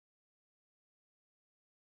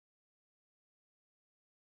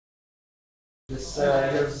Here's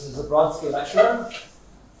the Zabrodsky Lecture.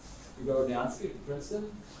 Igor Diansky from Princeton.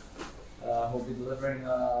 We'll be delivering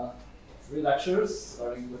 3 lectures,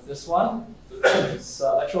 starting with this one. This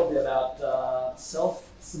lecture will be about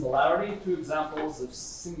self-similarity, 2 examples of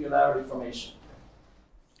singularity formation.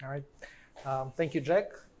 All right. Thank you,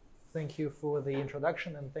 Jack. Thank you for the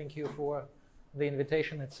introduction, and thank you for the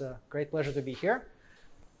invitation. It's a great pleasure to be here.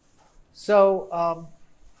 So,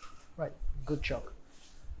 right, good job.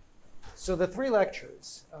 So the 3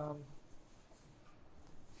 lectures, a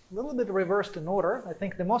little bit reversed in order. I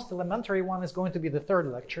think the most elementary one is going to be the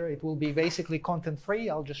 3rd lecture. It will be basically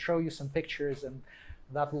content-free. I'll just show you some pictures, and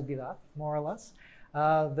that will be that, more or less.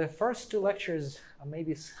 The first 2 lectures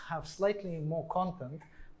maybe have slightly more content,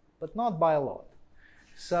 but not by a lot.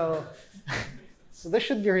 So, so this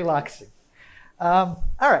should be relaxing. All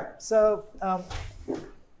right, so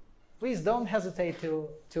please don't hesitate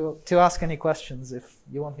to ask any questions if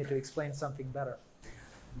you want me to explain something better.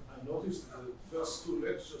 I noticed the first 2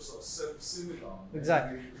 lectures are self-similar.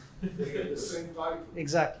 Exactly. They get the same title.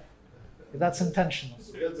 Exactly. That's intentional.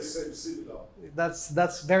 So they're the same similar.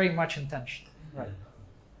 That's very much intentional. Right.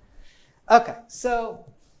 Okay, so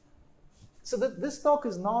this talk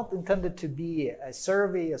is not intended to be a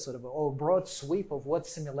survey, a sort of a broad sweep of what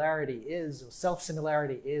similarity is, or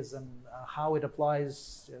self-similarity is, and how it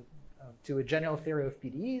applies to a general theory of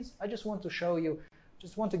PDEs. I just want to show you,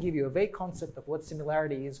 just want to give you a vague concept of what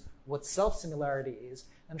similarity is, what self-similarity is,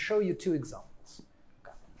 and show you 2 examples.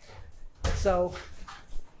 Okay. So,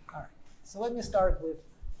 all right. So let me start with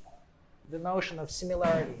the notion of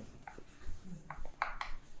similarity.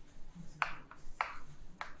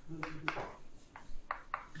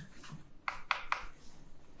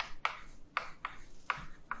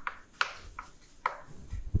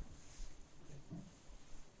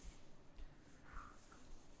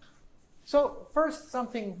 So first,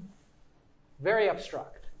 something very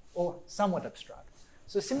abstract, or somewhat abstract.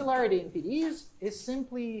 So similarity in PDEs is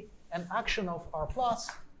simply an action of R plus,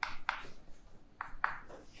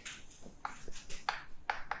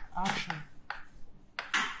 action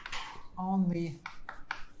on the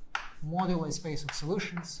moduli space of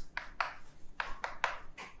solutions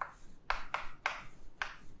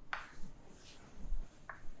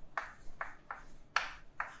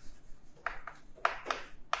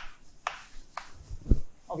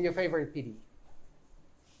of your favorite PDE.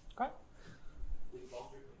 Okay?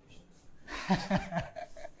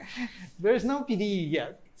 There's no PDE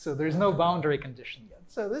yet, so there's no boundary condition yet.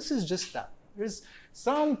 So this is just that. There's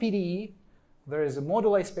some PDE, there is a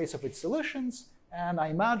moduli space of its solutions, and I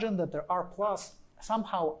imagine that the R plus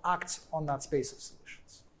somehow acts on that space of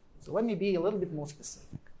solutions. So let me be a little bit more specific.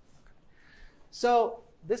 Okay. So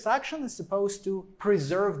this action is supposed to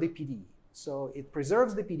preserve the PDE. So it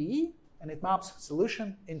preserves the PDE, and it maps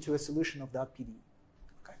solution into a solution of that PDE.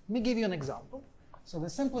 Okay. Let me give you an example. So the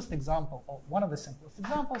simplest example, or one of the simplest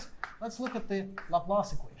examples, let's look at the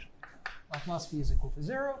Laplace equation. Laplace phi is equal to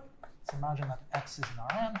 0. Let's imagine that x is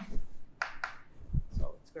an Rn.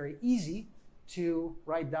 So it's very easy to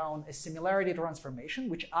write down a similarity transformation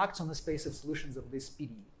which acts on the space of solutions of this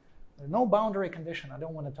PDE. There's no boundary condition. I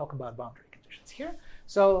don't want to talk about boundary conditions here.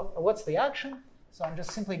 So what's the action? So I'm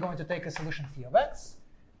just simply going to take a solution phi of x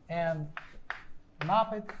and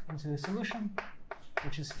map it into a solution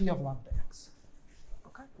which is phi of lambda x,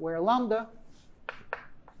 okay, where lambda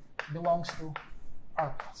belongs to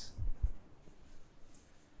R plus.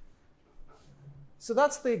 So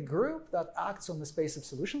that's the group that acts on the space of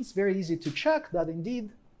solutions. Very easy to check that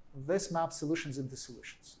indeed this maps solutions into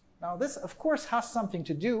solutions. Now this, of course, has something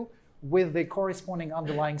to do with the corresponding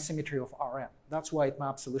underlying symmetry of Rn. That's why it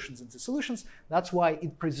maps solutions into solutions. That's why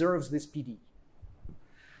it preserves this PDE.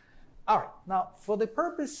 All right, now for the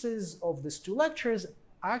purposes of these 2 lectures,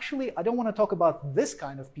 actually, I don't want to talk about this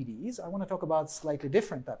kind of PDEs. I want to talk about slightly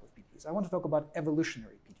different type of PDEs. I want to talk about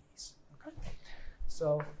evolutionary PDEs. Okay?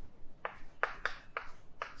 So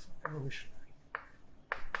evolutionary.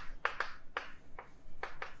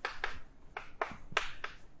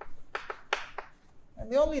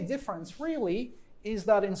 And the only difference really is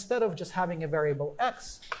that instead of just having a variable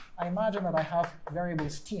x, I imagine that I have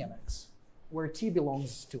variables t and x, where t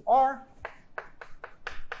belongs to R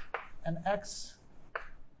and x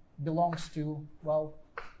belongs to, well,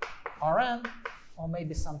 Rn, or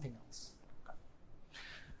maybe something else. Okay.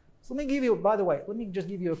 So let me give you, by the way, let me just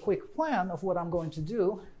give you a quick plan of what I'm going to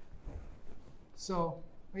do. So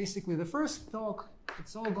basically the first talk,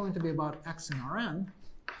 it's all going to be about x and Rn.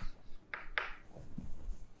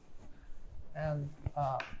 And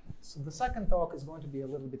so the second talk is going to be a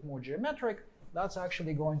little bit more geometric. That's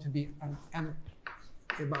actually going to be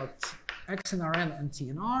about x in Rn and t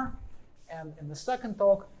in R. And in the second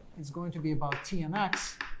talk, it's going to be about T and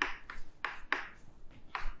X,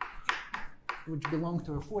 which belong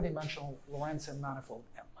to a 4-dimensional Lorentzian manifold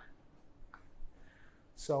M.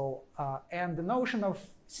 So, and the notion of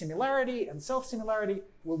similarity and self-similarity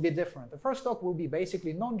will be different. The first talk will be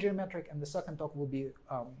basically non-geometric, and the second talk will be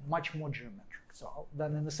much more geometric. So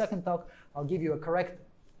then in the second talk, I'll give you a correct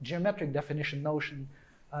geometric definition notion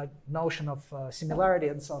of similarity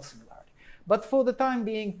and self-similarity. But for the time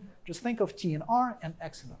being, just think of T in R and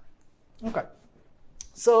X in R. Okay.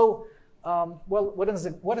 So, well, what is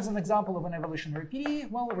an example of an evolutionary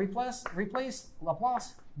PDE? Well, replace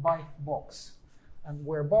Laplace by box, and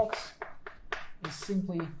where box is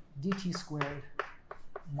simply dt squared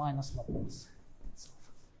minus Laplace itself.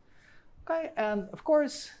 Okay, and of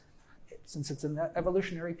course, since it's an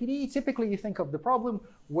evolutionary PDE, typically you think of the problem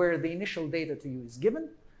where the initial data to you is given.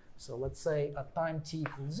 So let's say at time t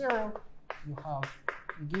equals 0, you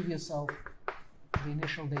give yourself the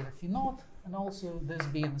initial data phi naught, and also this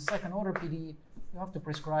being the second order PDE, you have to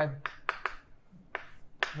prescribe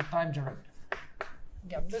the time derivative.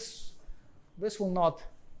 Again, this will not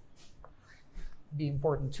be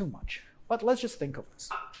important too much, but let's just think of this.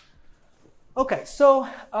 Okay, so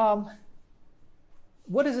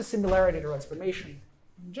what is a similarity transformation?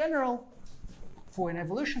 In general, for an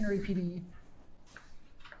evolutionary PDE,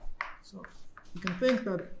 so you can think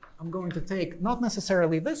that I'm going to take not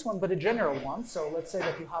necessarily this one, but a general one. So let's say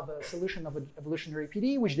that you have a solution of an evolutionary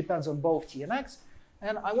PDE, which depends on both T and X,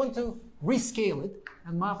 and I want to rescale it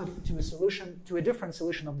and map it to a solution, to a different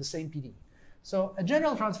solution of the same PDE. So a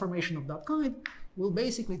general transformation of that kind will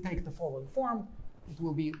basically take the following form. It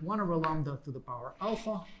will be 1 over lambda to the power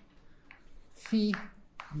alpha phi.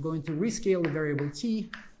 I'm going to rescale the variable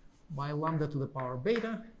t by lambda to the power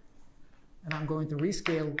beta, and I'm going to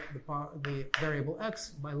rescale the variable x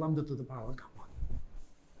by lambda to the power gamma.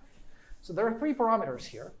 So there are 3 parameters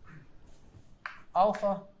here: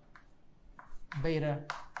 alpha, beta,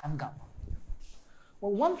 and gamma.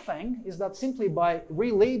 Well, one thing is that simply by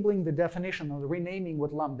relabeling the definition or renaming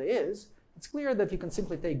what lambda is, it's clear that you can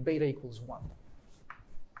simply take beta equals 1.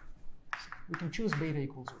 We can choose beta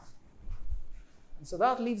equals 1. And so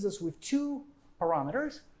that leaves us with 2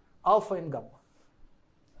 parameters, alpha and gamma.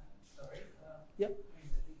 Sorry? Yep.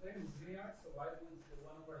 The equation is linear, so why would the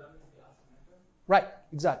 1 over lambda be asymmetric? Right,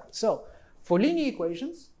 exactly. So for linear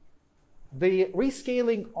equations, the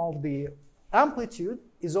rescaling of the amplitude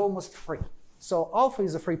is almost free. So alpha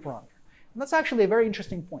is a free parameter. And that's actually a very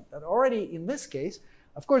interesting point, that already in this case,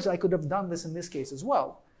 of course I could have done this in this case as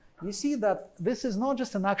well. You see that this is not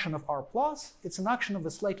just an action of R+, it's an action of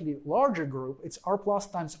a slightly larger group. It's R+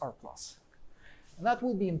 times R+. And that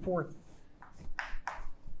will be important.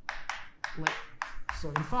 So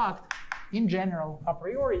in fact, in general, a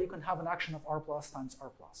priori, you can have an action of R+ times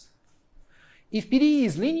R+. If PDE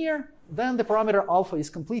is linear, then the parameter alpha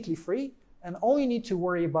is completely free, and all you need to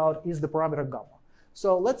worry about is the parameter gamma.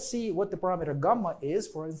 So let's see what the parameter gamma is,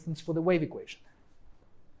 for instance, for the wave equation.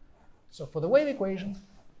 So for the wave equation,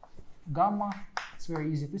 gamma, it's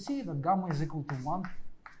very easy to see that gamma is equal to 1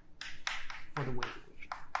 for the wave equation.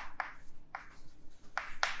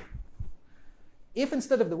 If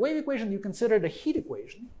instead of the wave equation, you consider the heat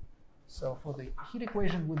equation, so for the heat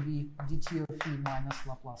equation would be dt of phi minus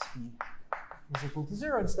Laplace phi is equal to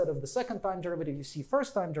 0. Instead of the second time derivative, you see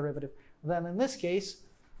first time derivative. Then in this case,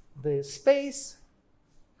 the space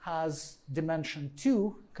has dimension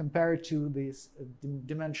 2 compared to this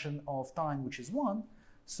dimension of time, which is 1.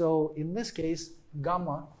 So in this case,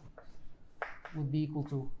 gamma would be equal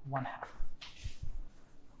to 1/2.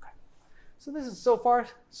 Okay. So this is so far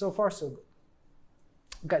so good.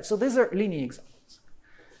 Okay, so these are linear examples.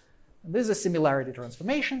 And these are similarity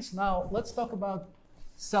transformations. Now let's talk about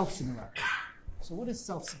self-similarity. So what is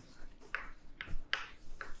self-similarity?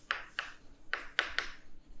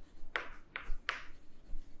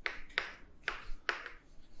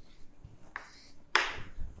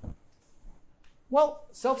 Well,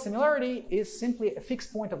 self-similarity is simply a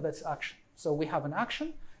fixed point of this action. So we have an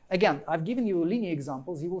action. Again, I've given you linear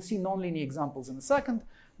examples. You will see non-linear examples in a second.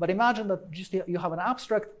 But imagine that just you have an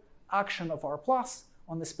abstract action of R+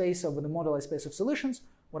 on the space of the moduli space of solutions.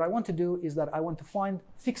 What I want to do is that I want to find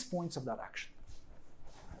fixed points of that action.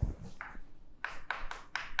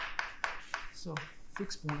 So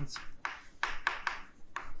fixed points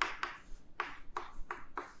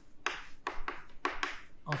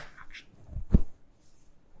of action.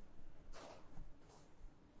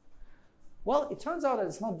 Well, it turns out that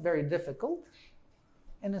it's not very difficult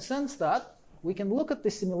in the sense that we can look at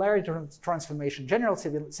the similarity transformation, general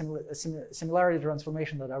similarity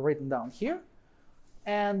transformation that I've written down here.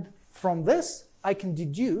 And from this, I can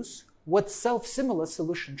deduce what self-similar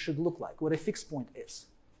solution should look like, what a fixed point is.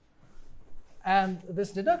 And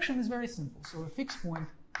this deduction is very simple. So a fixed point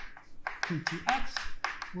Ptx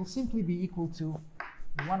will simply be equal to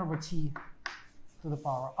 1 over t to the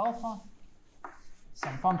power alpha,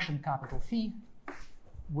 some function capital phi,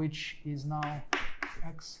 which is now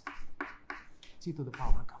x t to the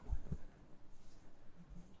power gamma.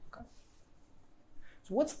 Okay.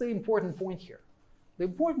 So what's the important point here? The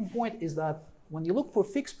important point is that when you look for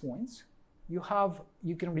fixed points,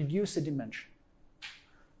 you can reduce a dimension.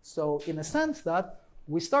 So in a sense that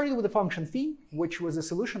we started with a function phi, which was a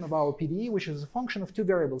solution of our PDE, which is a function of two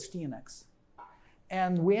variables, t and x.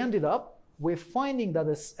 And we ended up with finding that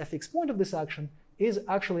a fixed point of this action is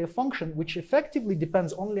actually a function which effectively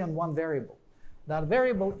depends only on one variable. That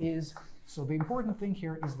variable is, so the important thing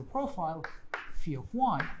here is the profile phi of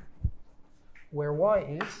y, where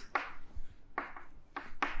y is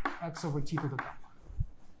x over t to the gamma.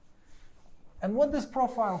 And what does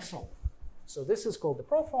profile solve? So this is called the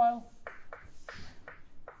profile,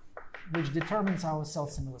 which determines our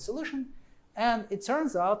self-similar solution. And it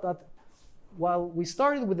turns out that while we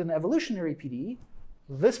started with an evolutionary PDE,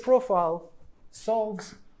 this profile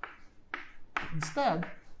solves instead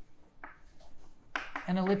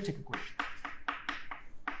an elliptic equation.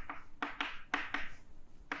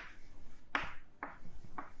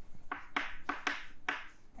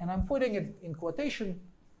 And I'm putting it in quotation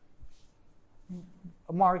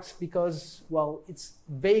marks because, well, it's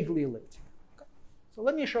vaguely elliptic. Okay. So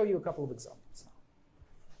let me show you a couple of examples now.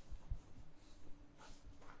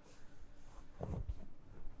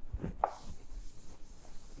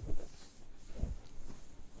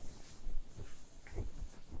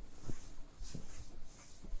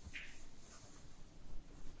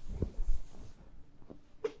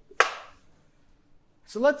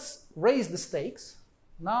 So let's raise the stakes.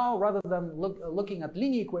 Now, rather than looking at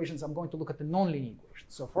linear equations, I'm going to look at the nonlinear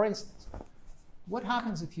equations. So for instance, what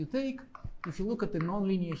happens if you look at the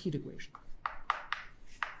nonlinear heat equation?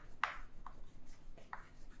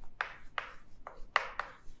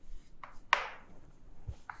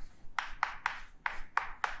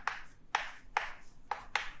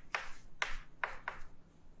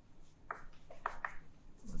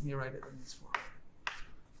 Let me write it in this form.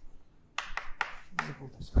 Is equal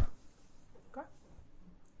to 0. Okay.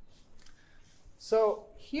 So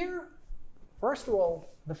here, first of all,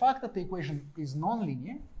 the fact that the equation is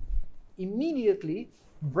nonlinear immediately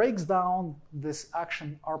breaks down this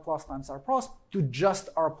action r plus times r plus to just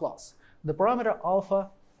r plus. The parameter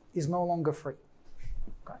alpha is no longer free.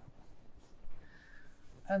 Okay.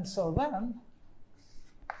 And so then,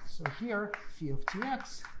 so here, phi of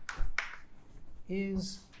tx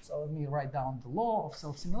is, so let me write down the law of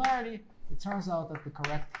self-similarity. It turns out that the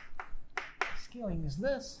correct scaling is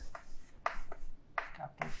this,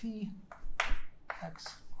 capital phi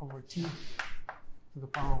x over t to the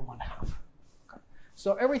power 1/2. Okay.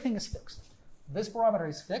 So everything is fixed. This parameter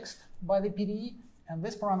is fixed by the PDE, and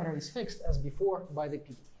this parameter is fixed as before by the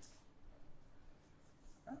PDE.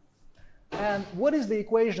 Okay. And what is the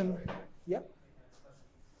equation? Yep.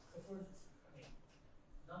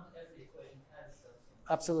 Not every equation has self-similarity.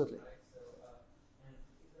 Absolutely. Right? So, and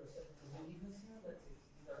is there a certain uniqueness here that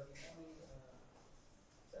these are the only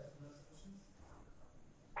self-similar solutions?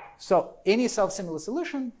 So any self-similar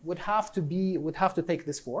solution would have to take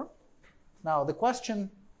this form. Now the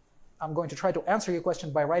question, I'm going to try to answer your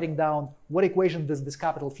question by writing down what equation does this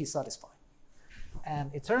capital phi satisfy.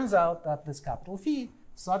 And it turns out that this capital phi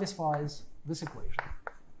satisfies this equation.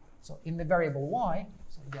 So in the variable y,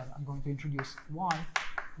 so again, I'm going to introduce y,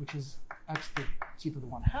 which is x to t to the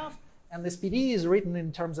 1/2, and this PDE is written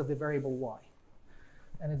in terms of the variable y.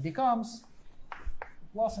 And it becomes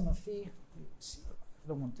plus m of phi. I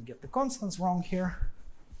don't want to get the constants wrong here.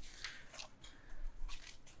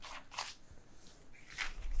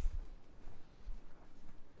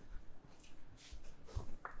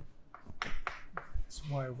 It's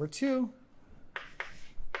y over 2,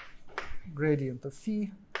 gradient of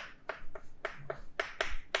phi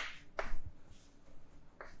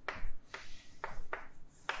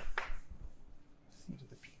to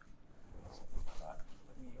the p. So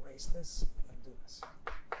let me erase this and do this.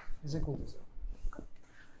 Is equal to 0.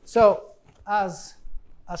 So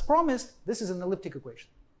as promised, this is an elliptic equation.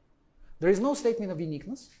 There is no statement of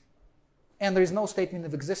uniqueness, and there is no statement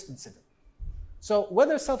of existence in it. So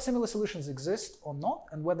whether self-similar solutions exist or not,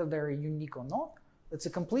 and whether they're unique or not, it's a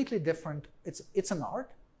completely different, it's an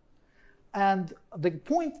art. And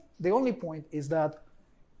the only point is that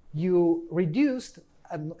you reduced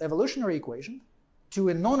an evolutionary equation to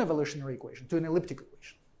a non-evolutionary equation, to an elliptic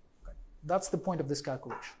equation. Okay. That's the point of this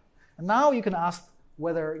calculation. And now you can ask,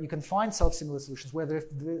 whether you can find self-similar solutions, whether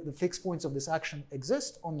the fixed points of this action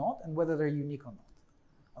exist or not, and whether they're unique or not.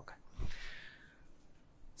 Okay.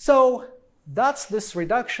 So that's this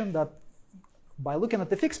reduction that by looking at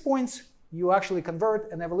the fixed points, you actually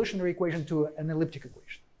convert an evolutionary equation to an elliptic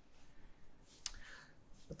equation.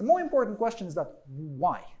 But the more important question is that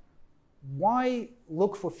why? Why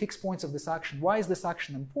look for fixed points of this action? Why is this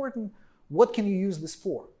action important? What can you use this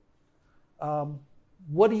for?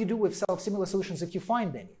 What do you do with self-similar solutions if you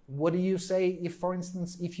find any? What do you say if, for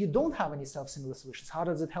instance, if you don't have any self-similar solutions? How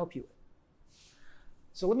does it help you?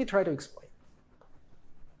 So let me try to explain.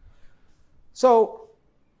 So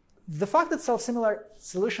the fact that self-similar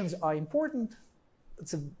solutions are important,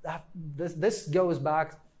 this goes back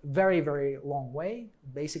very, very long way.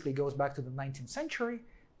 Basically goes back to the 19th century.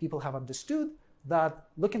 People have understood that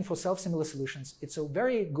looking for self-similar solutions, it's a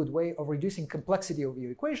very good way of reducing complexity of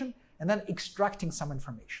your equation and then extracting some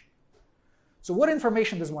information. So what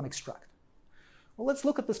information does one extract? Well, let's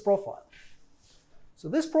look at this profile. So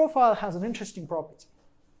this profile has an interesting property.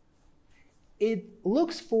 It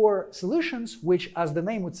looks for solutions which, as the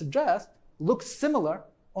name would suggest, look similar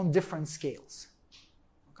on different scales.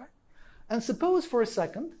 Okay? And suppose for a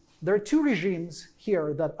second, there are two regimes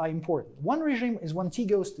here that are important. One regime is when t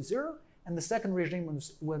goes to 0, and the second regime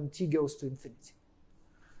is when t goes to infinity.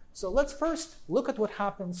 So let's first look at what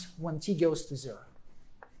happens when t goes to 0.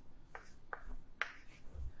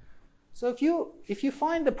 So if you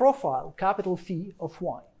find the profile capital Phi of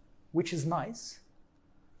y, which is nice,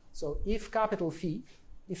 so if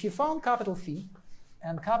you found capital Phi,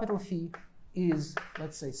 and capital Phi is,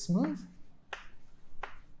 let's say, smooth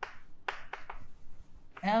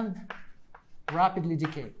and rapidly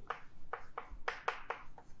decaying.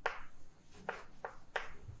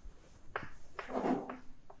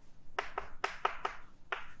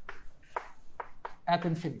 At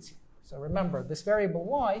infinity. So remember, this variable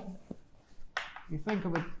y, you think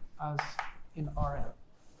of it as in Rn.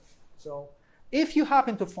 So if you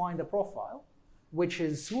happen to find a profile which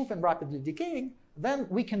is smooth and rapidly decaying, then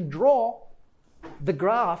we can draw the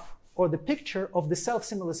graph or the picture of the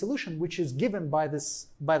self-similar solution which is given by this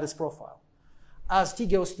profile as t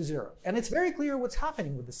goes to 0. And it's very clear what's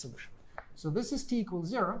happening with this solution. So this is t equals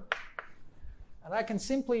 0, and I can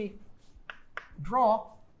simply draw.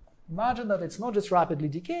 Imagine that it's not just rapidly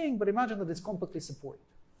decaying, but imagine that it's compactly supported.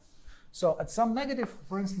 So at some negative,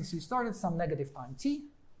 for instance, you start at some negative time t.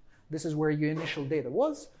 This is where your initial data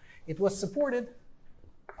was. It was supported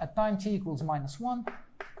at time t equals -1.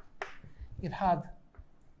 It had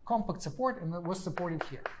compact support, and it was supported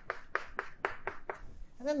here.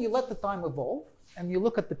 And then you let the time evolve, and you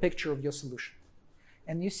look at the picture of your solution.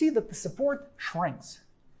 And you see that the support shrinks.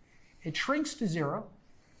 It shrinks to 0.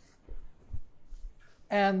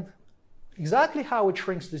 And exactly how it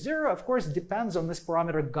shrinks to 0, of course, depends on this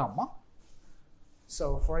parameter gamma.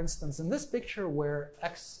 So for instance, in this picture where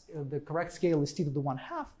x, the correct scale is t to the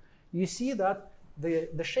 1/2, you see that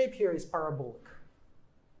the shape here is parabolic.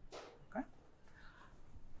 Okay?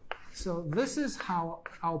 So this is how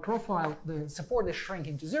our profile, the support is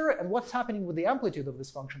shrinking to 0. And what's happening with the amplitude of this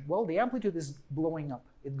function? Well, the amplitude is blowing up.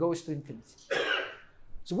 It goes to infinity.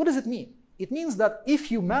 So what does it mean? It means that if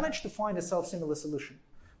you manage to find a self-similar solution,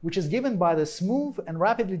 which is given by the smooth and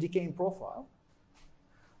rapidly decaying profile,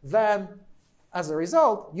 then as a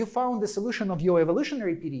result, you found the solution of your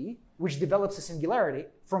evolutionary PDE, which develops a singularity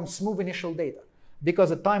from smooth initial data. Because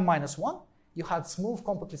at time -1, you had smooth,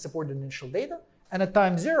 compactly supported initial data, and at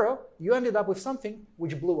time 0, you ended up with something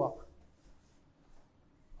which blew up.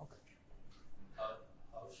 Okay.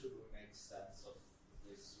 How should we make sense of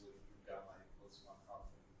this with gamma equals 1/2?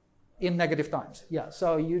 In negative times, yeah.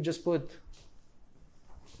 So you just put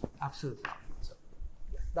absolutely. So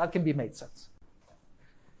yeah, that can be made sense.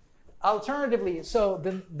 Alternatively, so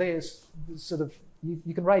then there's sort of,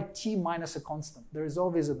 you can write t minus a constant. There is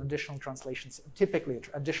always an additional translation, typically an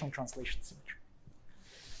additional translation symmetry.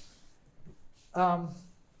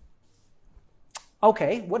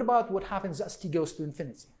 Okay, what about what happens as t goes to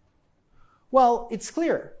infinity? Well, it's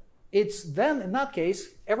clear. It's then, in that case,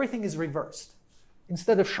 everything is reversed.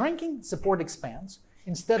 Instead of shrinking, support expands.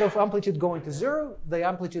 Instead of amplitude going to 0, the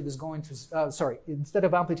amplitude is going to, instead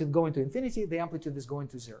of amplitude going to infinity, the amplitude is going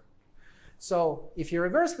to 0. So if you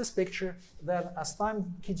reverse this picture, then as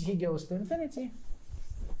time t goes to infinity,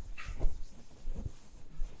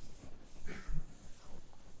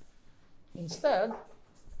 instead,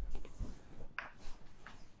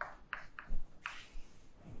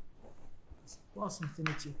 plus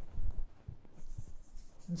infinity,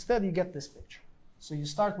 instead you get this picture. So you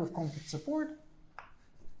start with compact support,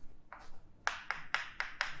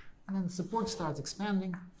 and then the support starts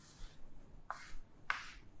expanding.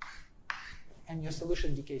 and your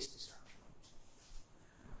solution decays to 0.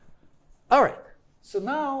 All right, so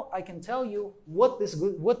now I can tell you what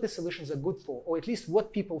the solutions are good for, or at least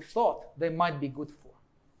what people thought they might be good for.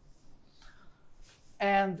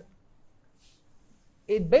 And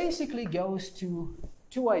it basically goes to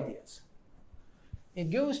two ideas. It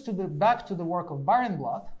goes back to the work of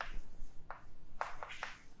Barenblatt,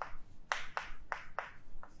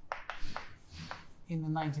 in the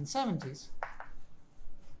 1970s,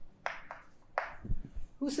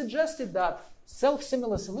 who suggested that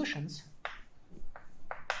self-similar solutions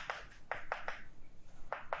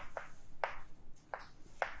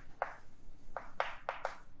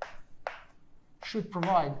should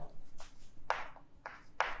provide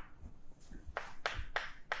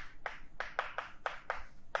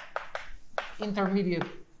intermediate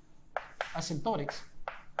asymptotics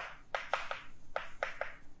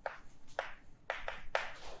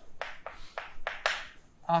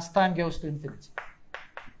as time goes to infinity.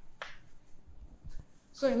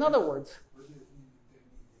 So in other words,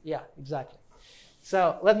 yeah, exactly.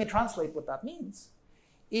 So let me translate what that means.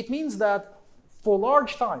 It means that for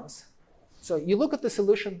large times, so you look at the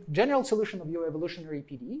solution, general solution of your evolutionary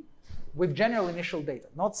PDE with general initial data,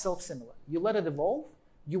 not self-similar. You let it evolve,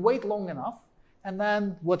 you wait long enough, and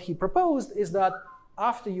then what he proposed is that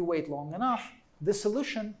after you wait long enough, the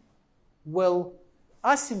solution will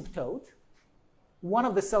asymptote one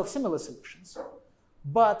of the self-similar solutions,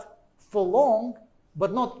 but for long,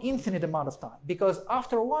 but not infinite amount of time, because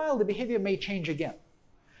after a while, the behavior may change again.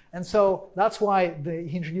 And so that's why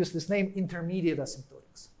he introduced this name, intermediate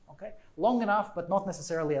asymptotics. Okay? Long enough, but not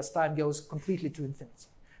necessarily as time goes completely to infinity.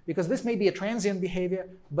 Because this may be a transient behavior,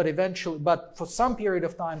 but for some period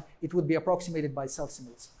of time, it would be approximated by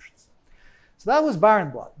self-similar solutions. So that was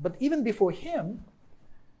Barenblatt. But even before him,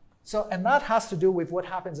 and that has to do with what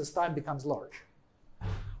happens as time becomes large.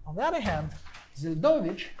 On the other hand,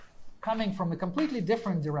 Zildovich, coming from a completely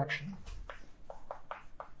different direction,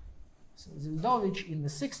 so Zildovich in the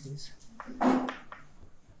 60s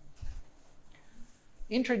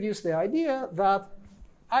introduced the idea that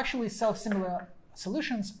actually self-similar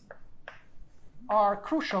solutions are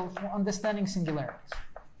crucial for understanding singularities.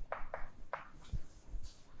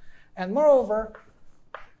 And moreover,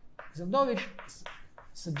 Zildovich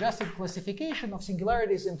suggested classification of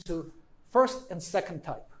singularities into first and second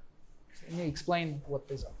type. So let me explain what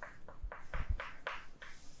these are.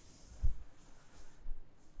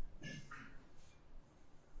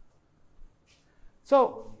 So,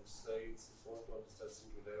 when you say it's important to understand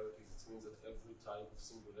singularities, it means that every type of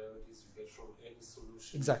singularities you get from any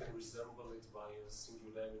solution, exactly. You can resemble it by a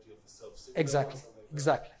singularity of the self-similar. Exactly. Like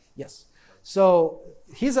exactly. Yes. So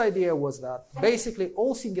his idea was that basically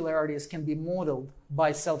all singularities can be modeled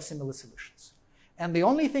by self-similar solutions. And the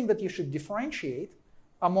only thing that you should differentiate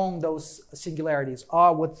among those singularities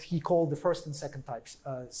are what he called the first and second types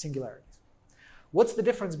singularities. What's the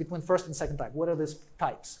difference between first and second type? What are these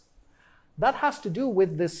types? That has to do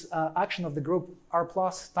with this action of the group R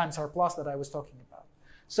plus times R plus that I was talking about.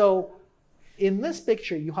 So in this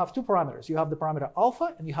picture, you have two parameters. You have the parameter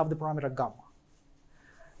alpha and you have the parameter gamma.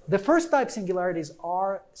 The first type singularities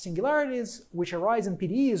are singularities which arise in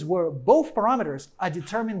PDEs where both parameters are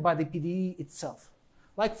determined by the PDE itself.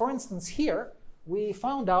 Like for instance here, we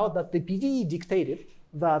found out that the PDE dictated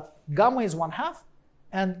that gamma is 1/2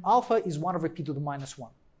 and alpha is 1/p to the minus 1.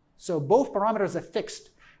 So both parameters are fixed.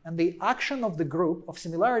 And the action of the group, of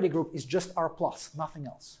similarity group, is just R plus, nothing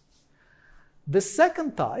else. The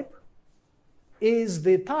second type is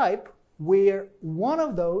the type where one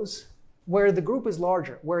of those, where the group is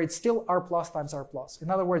larger, where it's still R plus times R plus. In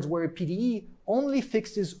other words, where a PDE only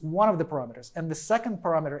fixes one of the parameters, and the second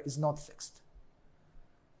parameter is not fixed.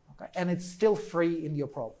 Okay? And it's still free in your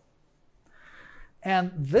problem.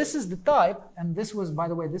 And this is the type, and this was, by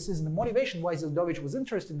the way, this is the motivation why Zildovich was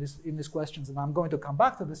interested in these questions, and I'm going to come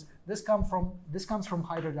back to this. This comes from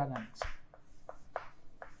hydrodynamics.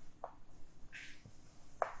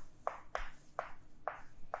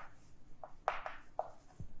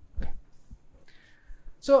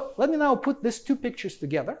 So let me now put these two pictures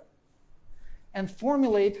together and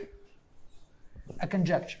formulate a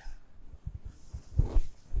conjecture.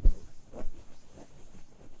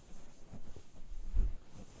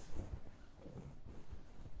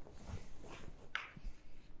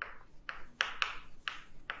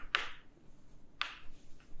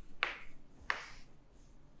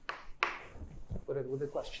 Put it with a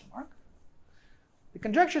question mark. The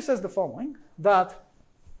conjecture says the following, that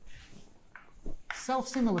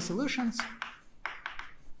self-similar solutions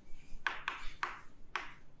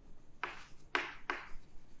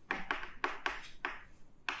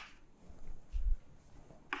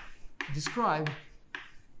describe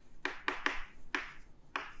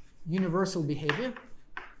universal behavior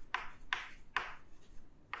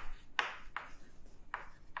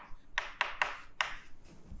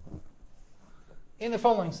in the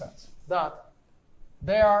following sense, that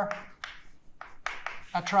they are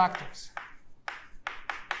attractors.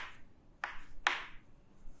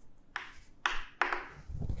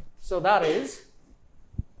 So that is,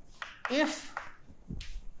 if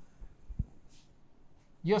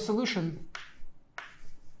your solution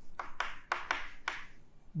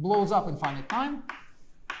blows up infinite time,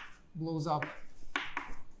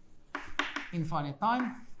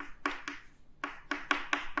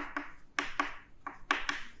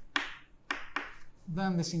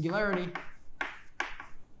 then the singularity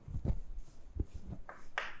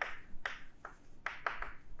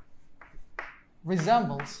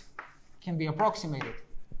resembles, can be approximated,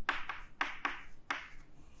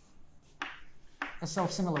 a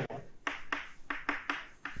self-similar one.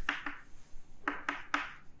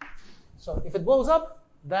 So if it blows up,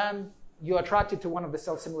 then you're attracted to one of the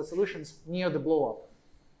self-similar solutions near the blow-up.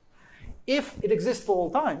 If it exists for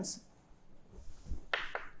all times,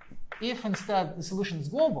 if instead the solution is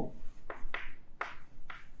global,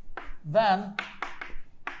 then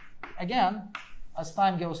again, as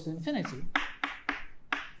time goes to infinity,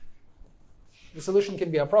 the solution can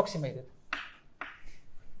be approximated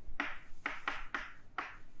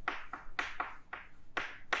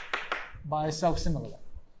by a self-similar one.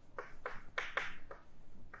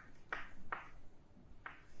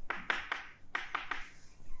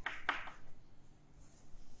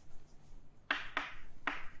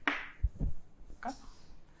 Okay.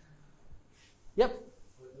 Yep.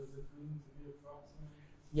 What does it mean to be approximate?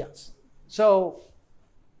 Yes. So,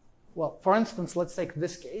 well, for instance, let's take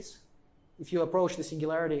this case. If you approach the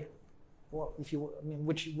singularity, well, if you, I mean,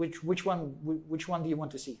 which one do you want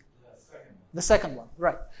to see? The second one. The second one,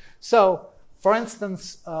 right. So, for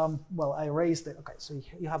instance, well, I erased it. Okay, so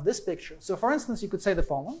you have this picture. So, for instance, you could say the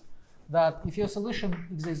following, that if your solution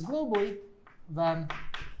exists globally, then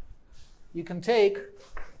you can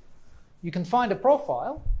find a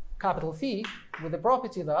profile, capital Phi, with the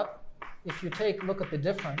property that if you look at the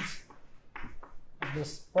difference of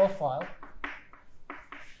this profile,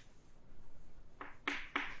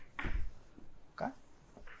 okay,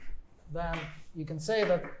 then you can say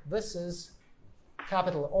that this is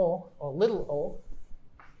capital O, or little o,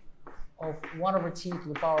 of 1 over t to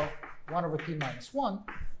the power 1 over p minus 1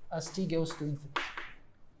 as t goes to infinity.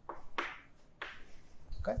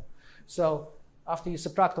 Okay? So after you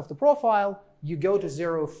subtract off the profile, you go to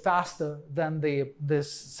 0 faster than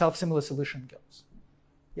this self-similar solution goes.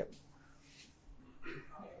 Yep.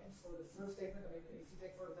 And for the first statement, I mean, if you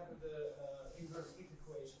take, for example, the inverse heat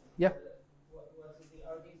equation, Yeah. what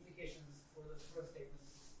are the implications for the first statement?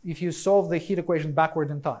 If you solve the heat equation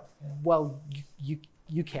backward in time, well,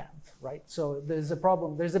 you can't, right? So there's a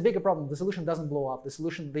problem. There's a bigger problem. The solution doesn't blow up.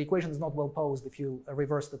 The equation is not well posed if you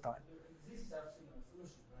reverse the time. There exists absolutely no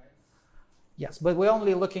solution, right? Yes, but we're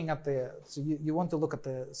only looking at so you want to look at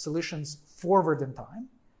the solutions forward in time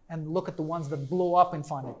and look at the ones that blow up in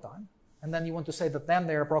finite time. And then you want to say that then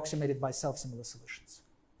they're approximated by self-similar solutions.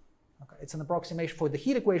 Okay, it's an approximation for the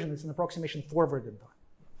heat equation. It's an approximation forward in time.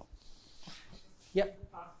 Yep.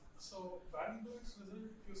 So Barenboim's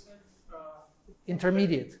result, you said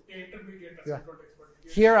Intermediate. intermediate Yeah.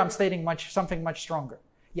 asymptotic. Here I'm stating something much stronger.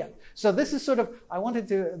 Yeah. So this is sort of,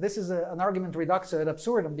 this is an argument reductio ad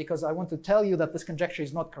absurdum because I want to tell you that this conjecture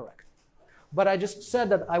is not correct. But I just said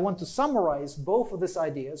that I want to summarize both of these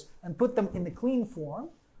ideas and put them in a clean form,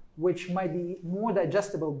 which might be more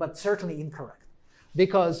digestible, but certainly incorrect.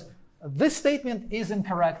 Because this statement is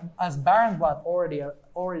incorrect, as Barenblatt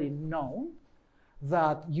already known,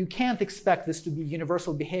 that you can't expect this to be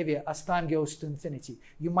universal behavior as time goes to infinity.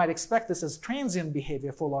 You might expect this as transient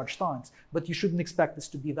behavior for large times, but you shouldn't expect this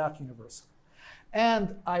to be that universal.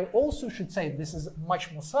 And I also should say, this is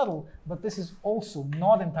much more subtle, but this is also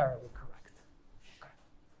not entirely correct. Okay.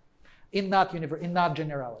 In that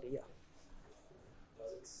generality, yeah.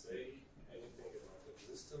 Does it say anything about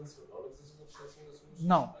existence or non-existence of self-similar solutions?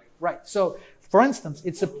 No, right. So, for instance,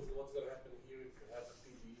 it's a... What's going to happen here if you have a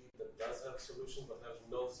PDE that does have solution but has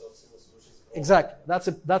no self-similar solutions at all? Exactly.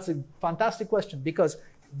 That's a fantastic question, because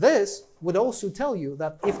this would also tell you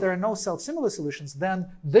that if there are no self-similar solutions, then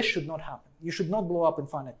this should not happen. You should not blow up in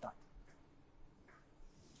finite time.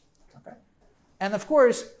 Okay? And of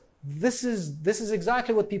course, this is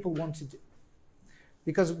exactly what people want to do.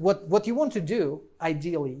 Because what you want to do,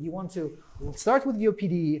 ideally, you want to start with your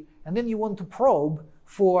PDE, and then you want to probe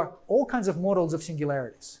for all kinds of models of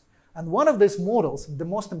singularities. And one of these models, the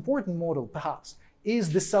most important model perhaps,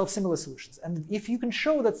 is the self-similar solutions. And if you can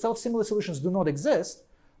show that self-similar solutions do not exist,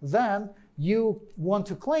 then you want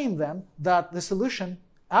to claim then that the solution,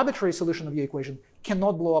 arbitrary solution of your equation,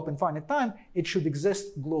 cannot blow up in finite time. It should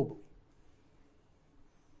exist globally.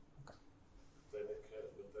 Then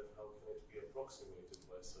how can it be approximated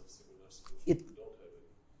by self-similar solutions? It- We don't have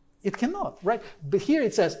it. It cannot, right? But here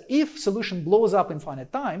it says if solution blows up in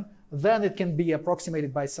finite time, then it can be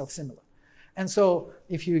approximated by self-similar. And so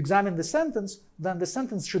if you examine the sentence, then the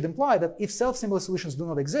sentence should imply that if self-similar solutions do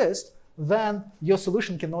not exist, then your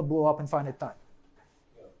solution cannot blow up in finite time.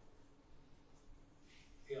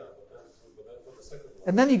 Yeah, but then for the second one.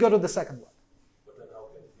 And then you go to the second one. But then how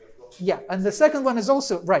can it be approximated? Yeah, and the second one is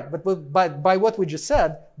also right, but by what we just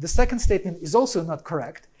said, the second statement is also not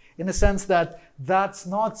correct in the sense that that's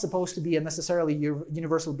not supposed to be a necessarily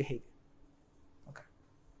universal behavior. Okay.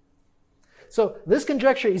 So this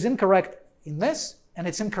conjecture is incorrect in this, and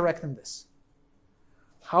it's incorrect in this.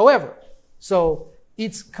 However, so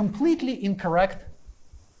it's completely incorrect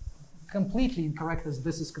as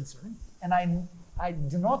this is concerned, and I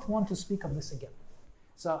do not want to speak of this again.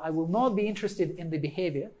 So I will not be interested in the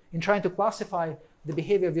behavior, in trying to classify the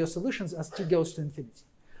behavior of your solutions as t goes to infinity.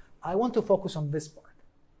 I want to focus on this part.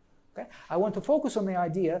 Okay? I want to focus on the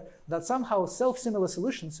idea that somehow self-similar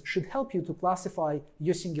solutions should help you to classify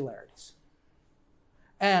your singularities.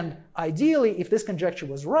 And ideally, if this conjecture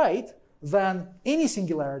was right, then any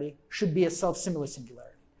singularity should be a self-similar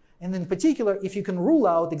singularity. And in particular, if you can rule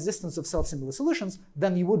out existence of self-similar solutions,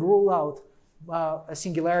 then you would rule out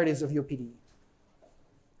singularities of your PDE.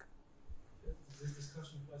 This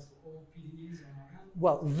discussion applies to all PDEs on our hand.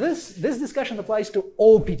 Well, this discussion applies to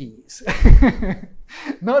all PDEs.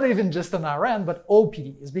 Not even just on Rn, but all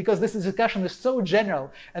PDEs, because this discussion is so general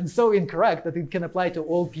and so incorrect that it can apply to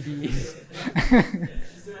all PDEs.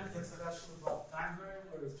 Is there any discussion about time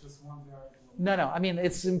variable, or is just one variable? No, I mean,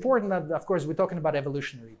 it's important that, of course, we're talking about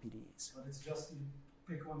evolutionary PDEs. But it's just you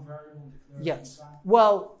pick one variable and declare Yes. it in time?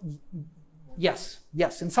 Well, yes,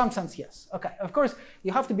 in some sense, yes. Okay, of course,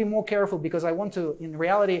 you have to be more careful because I want to, in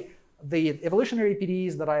reality, the evolutionary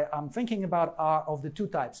PDEs that I'm thinking about are of the two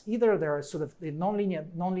types. Either they're sort of the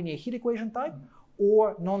nonlinear heat equation type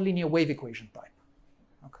or nonlinear wave equation type.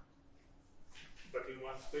 Okay. But in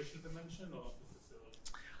one spatial dimension or not necessarily?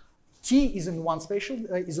 T is in one spatial,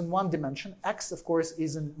 is in one dimension. X, of course,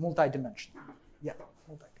 is in multi-dimension. Yeah,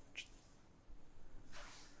 multi-dimension.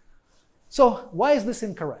 So why is this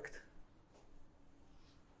incorrect?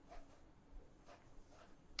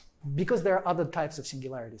 Because there are other types of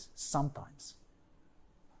singularities, sometimes.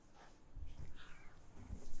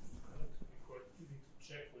 It's quite easy to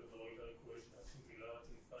check whether the Euler equation has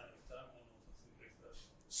singularity in finite time or not, or something like that.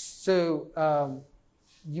 So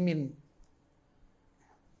you mean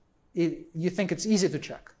you think it's easy to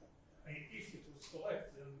check? I mean, if it was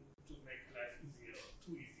correct, then it would make life easier,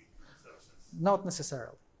 too easy in some sense. Not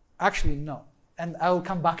necessarily. Actually, no. And I will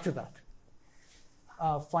come back to that.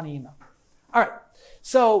 Funny enough. All right.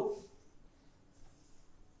 So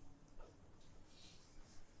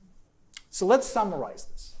let's summarize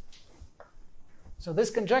this. So this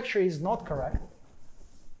conjecture is not correct.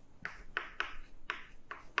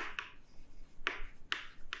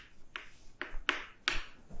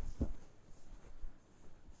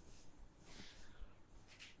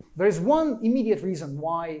 There is one immediate reason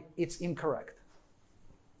why it's incorrect,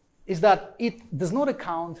 is that it does not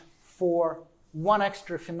account for one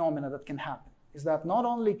extra phenomena that can happen, is that not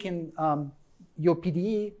only can your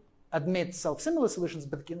PDE admit self-similar solutions,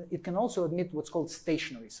 but it can also admit what's called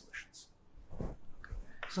stationary solutions.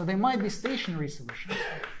 So there might be stationary solutions.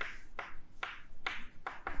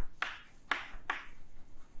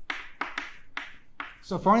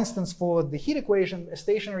 So for instance, for the heat equation, a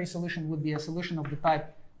stationary solution would be a solution of the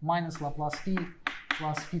type minus Laplace phi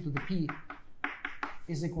plus phi to the p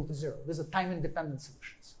is equal to 0. These are time-independent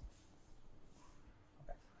solutions.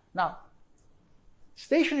 Okay. Now,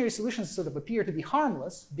 stationary solutions sort of appear to be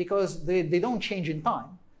harmless because they don't change in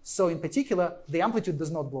time. So in particular, the amplitude does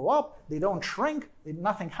not blow up, they don't shrink,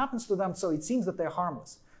 nothing happens to them, so it seems that they're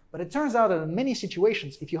harmless. But it turns out that in many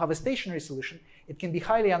situations, if you have a stationary solution, it can be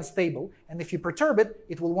highly unstable, and if you perturb it,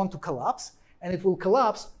 it will want to collapse, and it will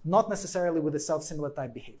collapse not necessarily with a self-similar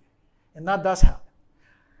type behavior. And that does happen.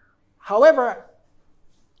 However,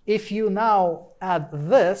 if you now add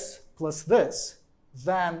this plus this,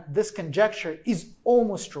 then this conjecture is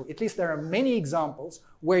almost true. At least there are many examples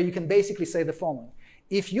where you can basically say the following.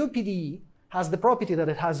 If your PDE has the property that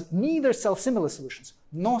it has neither self-similar solutions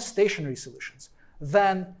nor stationary solutions,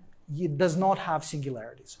 then it does not have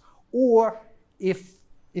singularities. Or if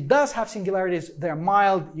it does have singularities, they're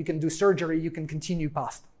mild, you can do surgery, you can continue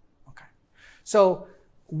past them. Okay. So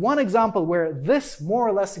one example where this more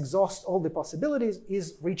or less exhausts all the possibilities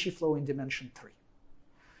is Ricci flow in dimension 3.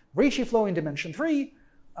 Ricci flow in dimension 3,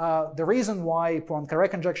 the reason why Poincare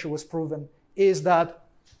conjecture was proven is that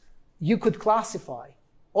you could classify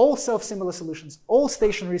all self-similar solutions, all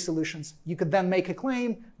stationary solutions. You could then make a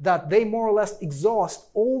claim that they more or less exhaust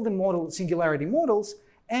all the singularity models,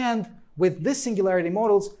 and with this singularity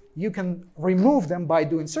models, you can remove them by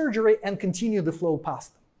doing surgery and continue the flow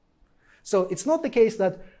past them. So it's not the case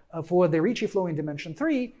that for the Ricci flow in dimension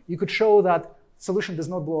 3, you could show that solution does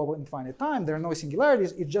not blow up in finite time. There are no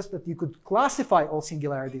singularities. It's just that you could classify all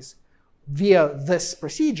singularities via this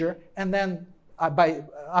procedure, and then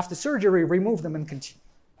after surgery, remove them and continue.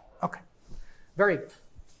 Okay, very good.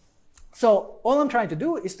 So all I'm trying to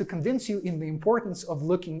do is to convince you in the importance of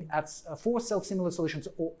looking at for self-similar solutions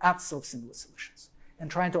or at self-similar solutions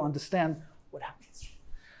and trying to understand what happens.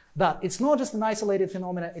 That it's not just an isolated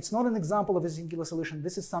phenomenon. It's not an example of a singular solution.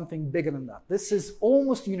 This is something bigger than that. This is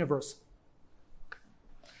almost universal.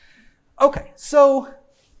 Okay, so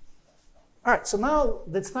all right. So now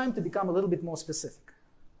it's time to become a little bit more specific.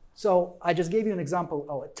 So I just gave you an example.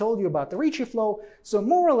 Oh, I told you about the Ricci flow. So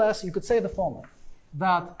more or less, you could say the following: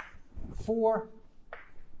 that for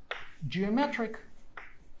geometric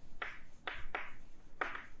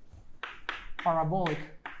parabolic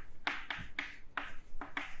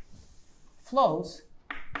flows,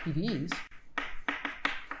 PDEs,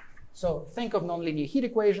 so think of nonlinear heat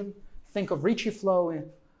equation, think of Ricci flow.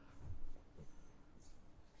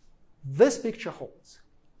 This picture holds.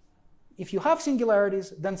 If you have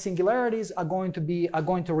singularities, then singularities are going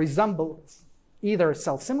to resemble either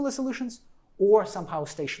self-similar solutions or somehow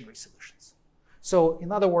stationary solutions. So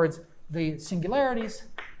in other words, the singularities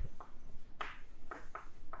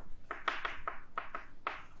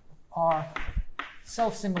are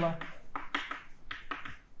self-similar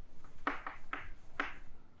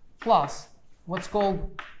plus what's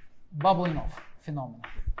called bubbling off phenomenon.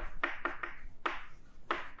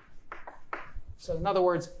 So in other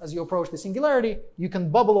words, as you approach the singularity, you can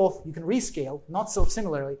bubble off, you can rescale, not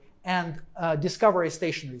self-similarly, and discover a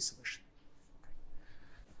stationary solution.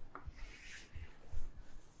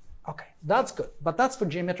 Okay, that's good, but that's for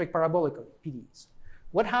geometric parabolic PDEs.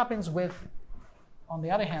 What happens with, on the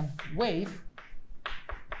other hand, wave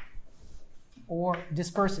or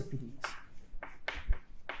dispersive PDEs?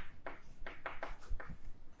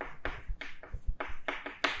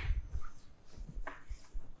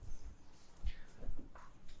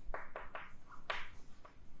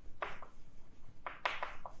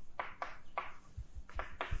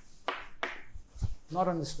 Not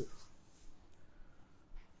understood.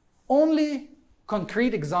 Only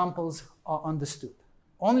concrete examples are understood.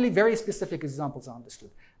 Only very specific examples are understood.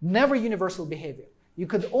 Never universal behavior. You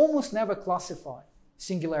could almost never classify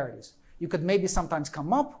singularities. You could maybe sometimes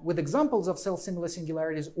come up with examples of self-similar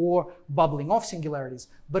singularities or bubbling off singularities,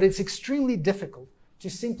 but it's extremely difficult to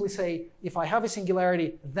simply say, if I have a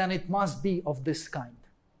singularity, then it must be of this kind.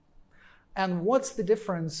 And what's the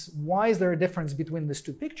difference? Why is there a difference between these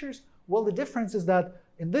two pictures? Well, the difference is that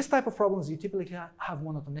in this type of problems, you typically have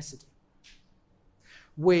monotonicity,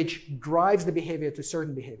 which drives the behavior to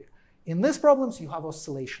certain behavior. In these problems, you have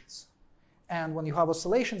oscillations. And when you have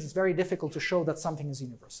oscillations, it's very difficult to show that something is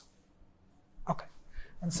universal. Okay.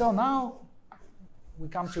 And so now we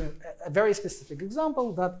come to a very specific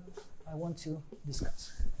example that I want to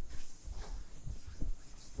discuss.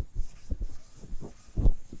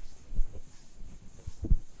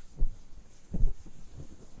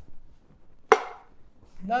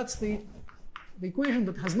 That's the equation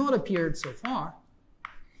that has not appeared so far.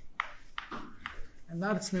 And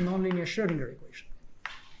that's the nonlinear Schrödinger equation.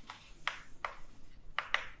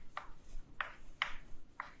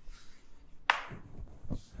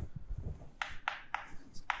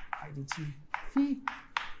 IDT phi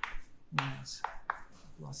minus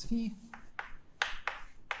plus phi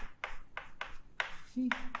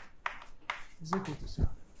is equal to 0.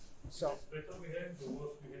 So better behave or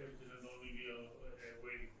worse behave than a nonlinear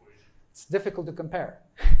wave equation? It's difficult to compare.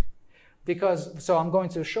 So I'm going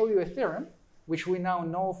to show you a theorem which we now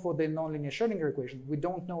know for the nonlinear Schrödinger equation. We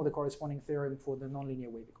don't know the corresponding theorem for the nonlinear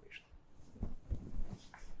wave equation.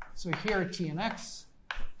 So here t and x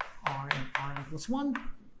are in Rn plus 1,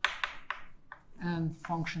 and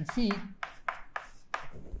function phi,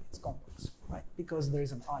 it's complex, right? Because there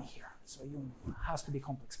is an I here, so it has to be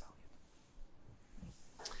complex valued.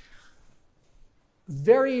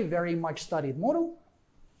 Very, very much studied model.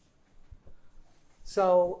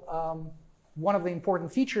 So one of the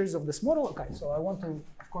important features of this model, okay, so I want to,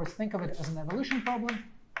 of course, think of it as an evolution problem.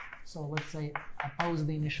 So let's say I pose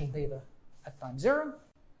the initial data at time 0.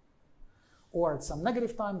 or at some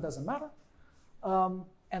negative time, doesn't matter,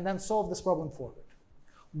 and then solve this problem forward.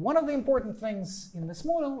 One of the important things in this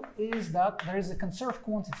model is that there is a conserved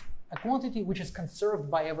quantity, a quantity which is conserved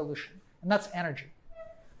by evolution, and that's energy.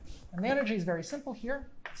 And the energy is very simple here.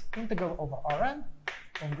 It's integral over Rn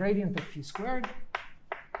of gradient of phi squared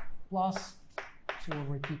plus 2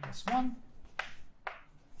 over p plus 1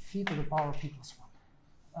 phi to the power p plus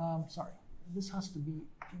 1. Sorry, this has to be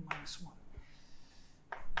p minus 1.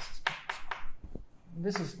 This is p plus 1.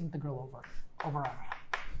 This is integral over Rn.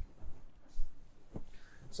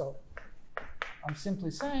 So I'm simply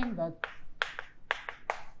saying that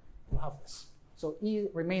you have this. So E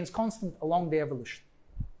remains constant along the evolution.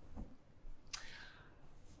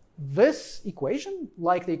 This equation,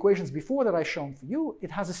 like the equations before that I've shown for you,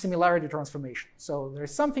 it has a similarity transformation. So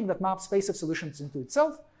there's something that maps space of solutions into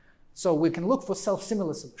itself. So we can look for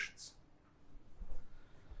self-similar solutions.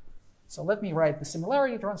 So let me write the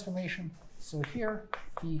similarity transformation. So here,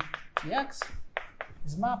 P Tx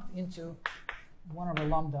is mapped into 1 over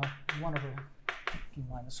lambda, 1 over p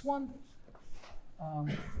minus 1,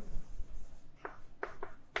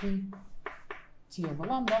 p t over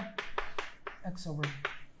lambda, x over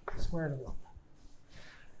square root of lambda.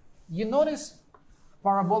 You notice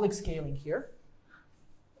parabolic scaling here.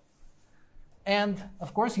 And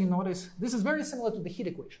of course, you notice this is very similar to the heat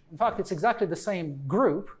equation. In fact, it's exactly the same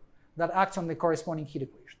group that acts on the corresponding heat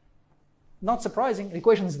equation. Not surprising, the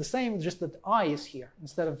equation is the same, it's just that I is here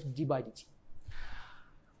instead of d by dt.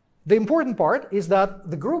 The important part is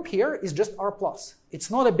that the group here is just R plus.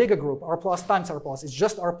 It's not a bigger group, R plus times R plus, it's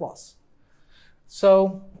just R plus.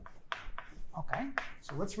 So, okay,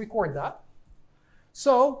 so let's record that.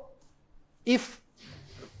 So, if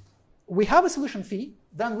we have a solution phi,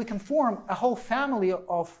 then we can form a whole family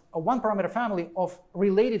of, a one-parameter family of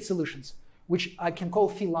related solutions, which I can call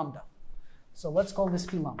phi lambda. So let's call this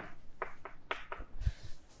phi lambda.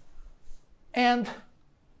 And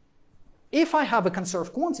if I have a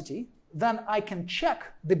conserved quantity, then I can check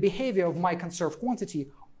the behavior of my conserved quantity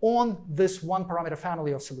on this one-parameter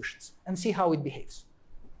family of solutions and see how it behaves.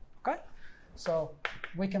 Okay? So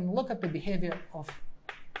we can look at the behavior of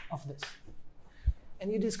this.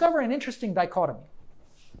 And you discover an interesting dichotomy.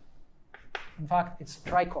 In fact, it's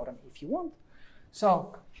trichotomy if you want.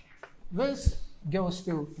 So this goes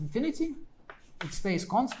to infinity, it stays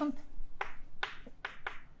constant,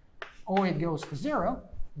 or it goes to 0,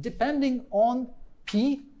 depending on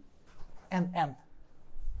p and n.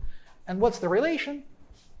 And what's the relation?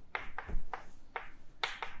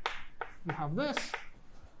 You have this,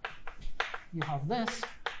 you have this,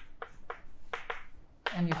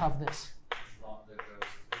 and you have this.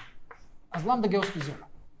 As lambda goes to 0.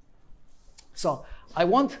 So I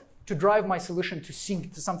want to drive my solution to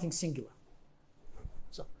something singular.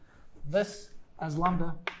 So this as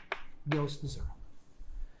lambda goes to 0.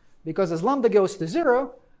 Because as lambda goes to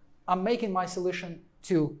 0, I'm making my solution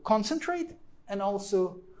to concentrate and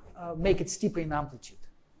also make it steeper in amplitude.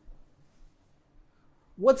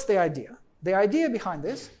 What's the idea? The idea behind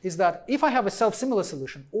this is that if I have a self-similar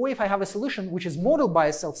solution, or if I have a solution which is modeled by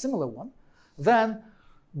a self-similar one, then,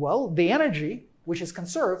 well, the energy, which is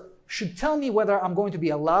conserved, should tell me whether I'm going to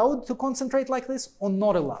be allowed to concentrate like this or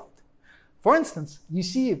not allowed. For instance, you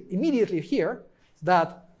see immediately here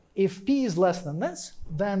that if p is less than this,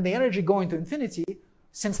 then the energy going to infinity,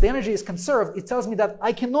 since the energy is conserved, it tells me that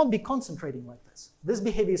I cannot be concentrating like this. This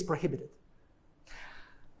behavior is prohibited.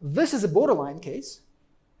 This is a borderline case.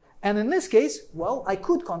 And in this case, well, I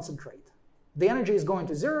could concentrate. The energy is going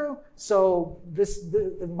to 0, so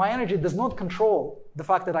my energy does not control the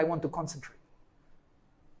fact that I want to concentrate.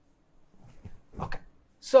 Okay,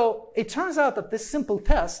 so it turns out that this simple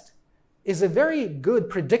test is a very good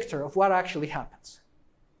predictor of what actually happens.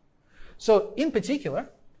 So in particular,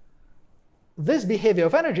 this behavior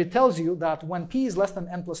of energy tells you that when p is less than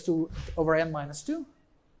n plus 2 over n minus 2,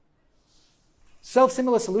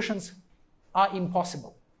 self-similar solutions are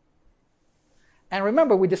impossible. And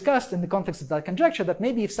remember, we discussed in the context of that conjecture that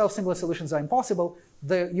maybe if self-similar solutions are impossible,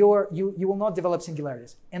 you will not develop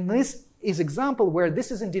singularities. And this is an example where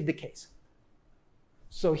this is indeed the case.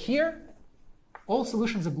 So here, all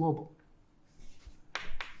solutions are global.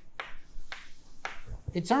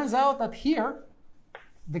 It turns out that here,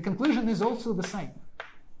 the conclusion is also the same.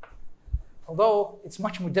 Although it's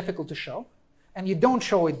much more difficult to show. And you don't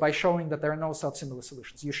show it by showing that there are no self-similar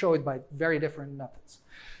solutions. You show it by very different methods.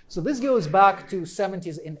 So this goes back to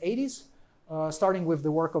 70s and 80s, starting with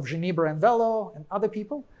the work of Ginebra and Velo and other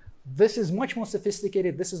people. This is much more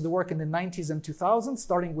sophisticated. This is the work in the 90s and 2000s,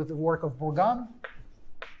 starting with the work of Bourgain,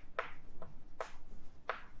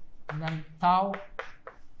 and then Tao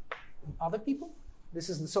and other people. This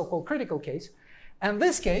is the so-called critical case. And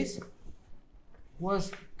this case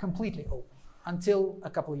was completely open until a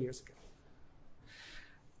couple of years ago.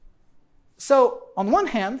 So on one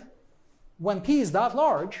hand, when P is that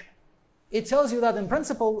large, it tells you that in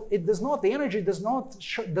principle, it does not, the energy does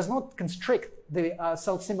not constrict the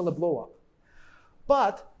self-similar blow-up.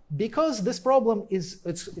 But because this problem is,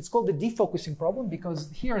 it's called the defocusing problem, because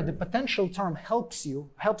here the potential term helps you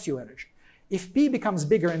energy. If P becomes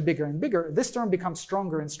bigger and bigger and bigger, this term becomes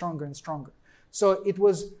stronger and stronger and stronger. So it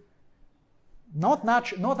was not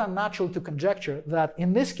unnatural to conjecture that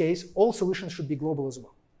in this case, all solutions should be global as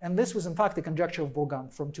well. And this was in fact the conjecture of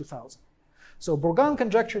Bourgain from 2000. So Bourgain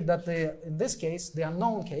conjectured that in this case, the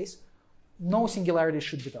unknown case, no singularity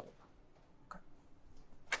should develop.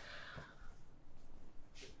 Okay.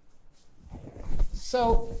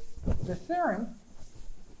 So the theorem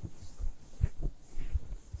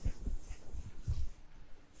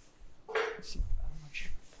let's see how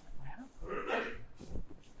much I have.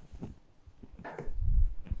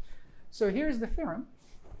 So here's the theorem.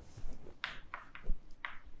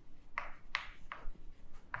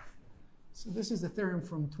 So this is the theorem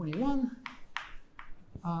from 21,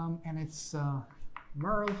 and it's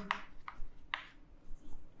Merle,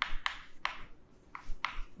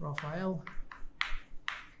 Raphael,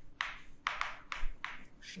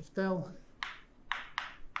 Shiftel,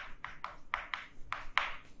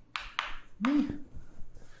 me.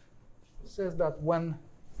 Says that when,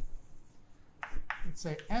 let's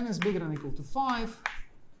say, n is bigger than or equal to 5,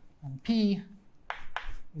 and p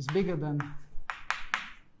is bigger than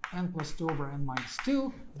n plus 2 over n minus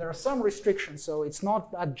 2. There are some restrictions, so it's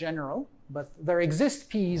not that general, but there exist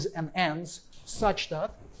p's and n's such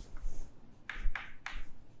that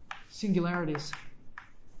singularities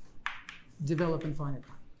develop infinitely.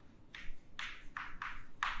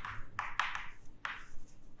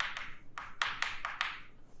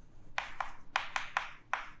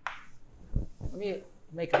 Let me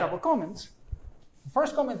make a couple comments. The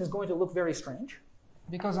first comment is going to look very strange,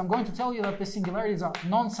 because I'm going to tell you that the singularities are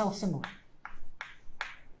non-self-similar.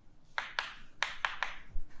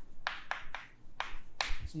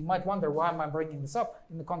 So you might wonder why am I bringing this up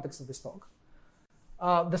in the context of this talk.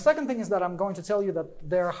 The second thing is that I'm going to tell you that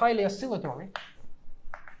they're highly oscillatory.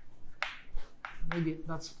 Maybe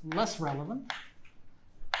that's less relevant.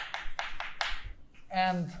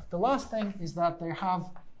 And the last thing is that they have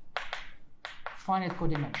finite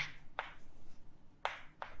codimension.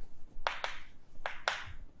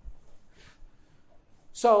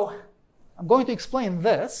 So I'm going to explain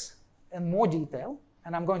this in more detail,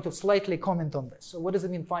 and I'm going to slightly comment on this. So what does it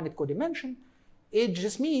mean, finite codimension? It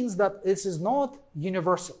just means that this is not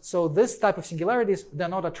universal. So this type of singularities, they're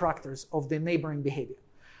not attractors of the neighboring behavior.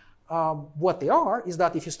 What they are is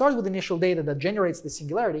that if you start with initial data that generates the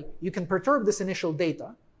singularity, you can perturb this initial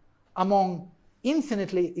data among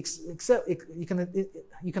infinitely, you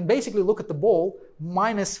can basically look at the ball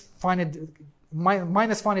minus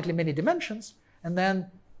finitely many dimensions, and then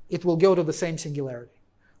it will go to the same singularity.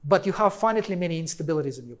 But you have finitely many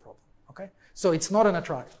instabilities in your problem. Okay? So it's not an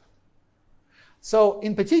attractor. So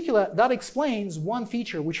in particular, that explains one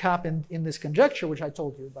feature which happened in this conjecture, which I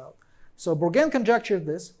told you about. So Bourgain conjectured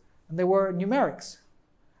this, and they were numerics.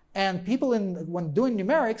 And people, when doing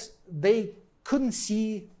numerics, they couldn't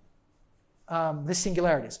see the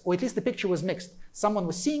singularities, or at least the picture was mixed. Someone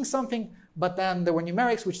was seeing something, but then there were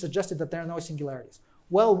numerics which suggested that there are no singularities.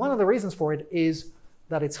 Well, one of the reasons for it is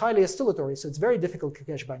that it's highly oscillatory, so it's very difficult to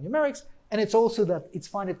catch by numerics, and it's also that it's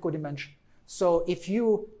finite codimension. So if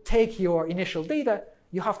you take your initial data,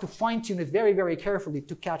 you have to fine-tune it very, very carefully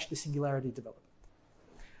to catch the singularity development.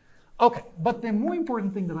 Okay, but the more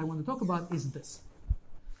important thing that I want to talk about is this.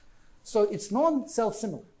 So it's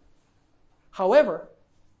non-self-similar. However,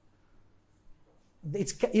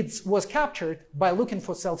 it was captured by looking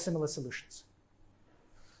for self-similar solutions.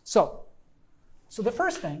 So the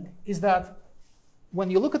first thing is that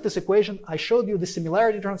when you look at this equation, I showed you the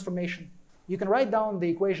similarity transformation. You can write down the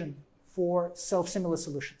equation for self-similar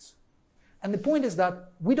solutions. And the point is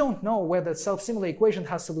that we don't know whether self-similar equation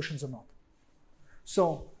has solutions or not.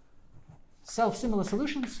 So self-similar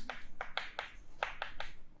solutions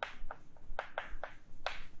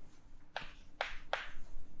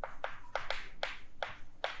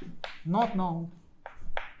not known.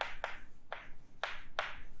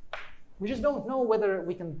 We just don't know whether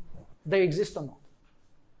they exist or not.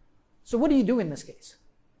 So what do you do in this case?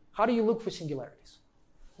 How do you look for singularities?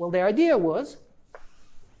 Well, the idea was,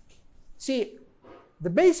 see, the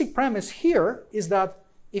basic premise here is that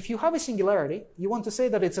if you have a singularity, you want to say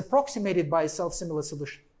that it's approximated by a self-similar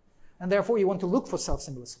solution. And therefore, you want to look for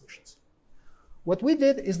self-similar solutions. What we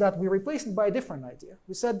did is that we replaced it by a different idea.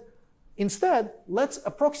 We said, instead, let's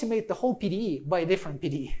approximate the whole PDE by a different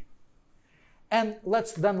PDE. And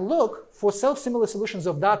let's then look for self-similar solutions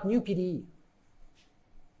of that new PDE.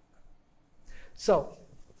 So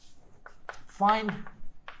find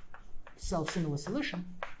self-similar solution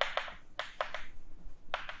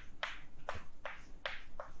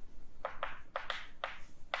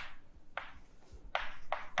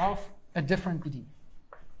of a different PDE.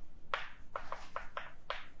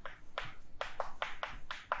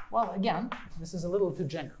 Well, again, this is a little too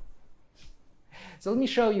general. So let me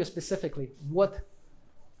show you specifically what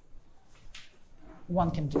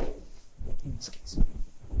one can do in this case.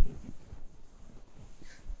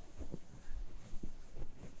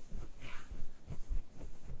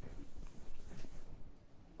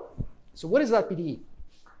 So what is that PDE?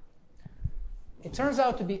 It turns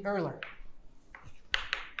out to be Euler.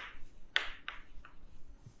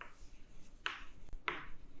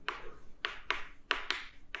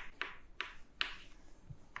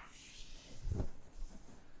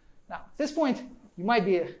 Now, at this point, you might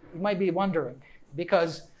be wondering,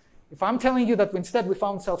 because if I'm telling you that instead we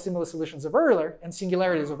found self-similar solutions of Euler and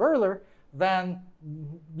singularities of Euler, then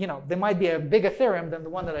there might be a bigger theorem than the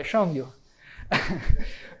one that I've shown you.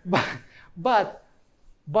 But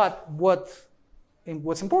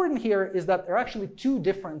what's important here is that there are actually two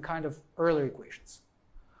different kind of Euler equations.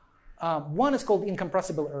 One is called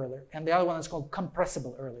incompressible Euler, and the other one is called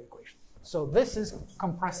compressible Euler equation. So this is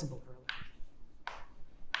compressible Euler.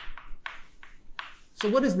 So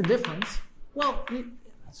what is the difference? Well,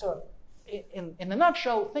 so in a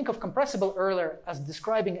nutshell, think of compressible Euler as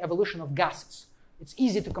describing evolution of gases. It's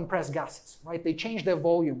easy to compress gases, right? They change their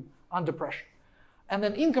volume under pressure. And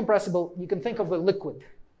then incompressible, you can think of a liquid,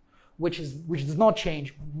 which does not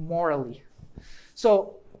change morally.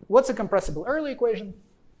 So what's a compressible Euler equation?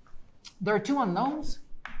 There are two unknowns,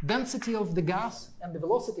 density of the gas and the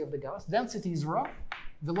velocity of the gas. Density is rho,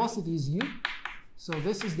 velocity is u. So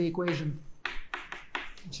this is the equation,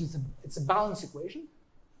 which is it's a balance equation.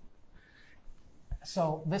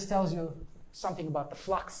 So this tells you something about the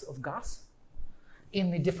flux of gas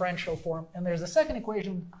in the differential form. And there's a second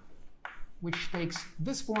equation which takes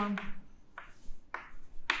this form,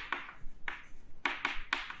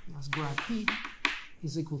 plus grad P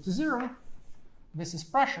is equal to 0. This is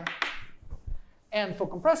pressure. And for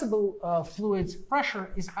compressible fluids,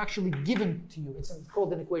 pressure is actually given to you. It's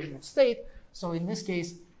called an equation of state. So in this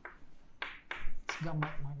case, it's gamma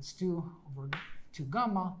minus 2 over 2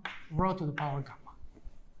 gamma, rho to the power gamma.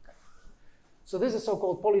 Okay. So this is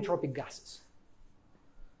so-called polytropic gases.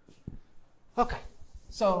 Okay,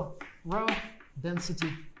 so rho,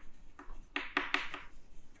 density,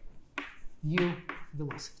 u,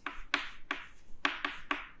 velocity.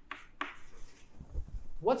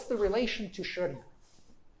 What's the relation to Schrödinger?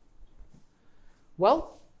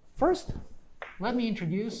 Well, first, let me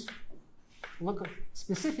look at a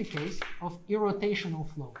specific case of irrotational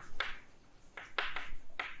flow.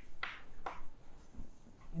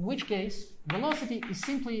 In which case, velocity is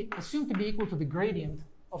simply assumed to be equal to the gradient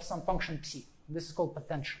of some function t. This is called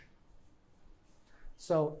potential.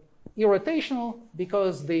 So irrotational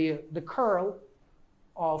because the curl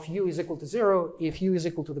of u is equal to 0 if u is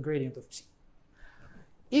equal to the gradient of t.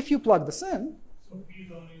 If you plug this in, so P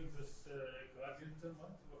is only this gradient term,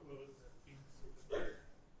 what was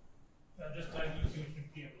that? I'm just trying to use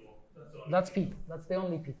P and law. That's P. That's the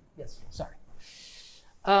only P. Yes, sorry.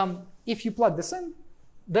 If you plug this in,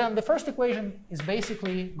 then the first equation is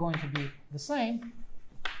basically going to be the same.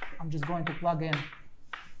 I'm just going to plug in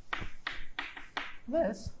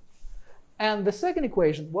this. And the second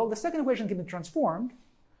equation, well, the second equation can be transformed.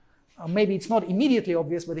 Maybe it's not immediately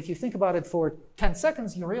obvious, but if you think about it for 10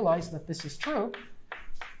 seconds, you realize that this is true.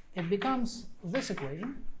 It becomes this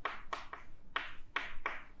equation.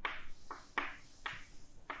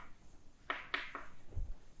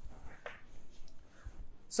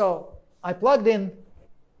 So I plugged in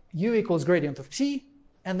u equals gradient of t,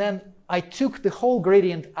 and then I took the whole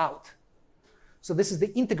gradient out. So this is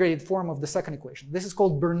the integrated form of the second equation. This is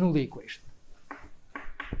called Bernoulli equation.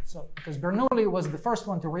 So because Bernoulli was the first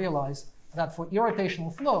one to realize that for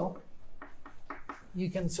irrotational flow, you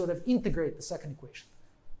can sort of integrate the second equation.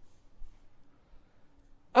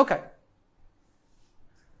 Okay.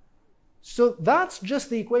 So that's just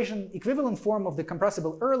the equivalent form of the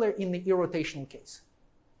compressible Euler in the irrotational case.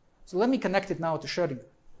 So let me connect it now to Schrödinger.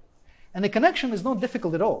 And the connection is not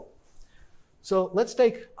difficult at all. So let's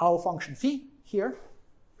take our function phi here.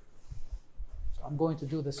 So I'm going to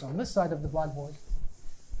do this on this side of the blackboard.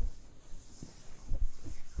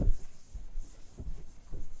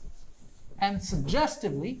 And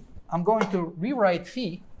suggestively, I'm going to rewrite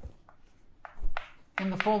phi in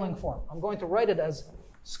the following form. I'm going to write it as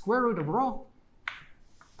square root of rho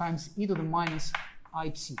times e to the minus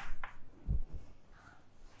I psi.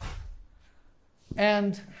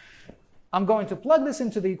 And I'm going to plug this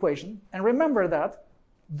into the equation. And remember that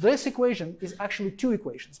this equation is actually two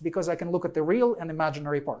equations, because I can look at the real and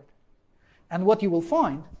imaginary part. And what you will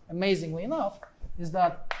find, amazingly enough, is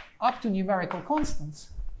that up to numerical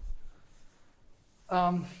constants,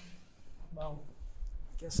 well,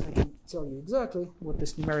 I guess I can tell you exactly what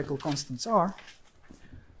these numerical constants are.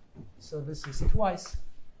 So this is twice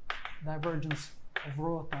divergence of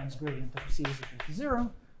rho times gradient of c is equal to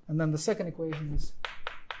 0. And then the second equation is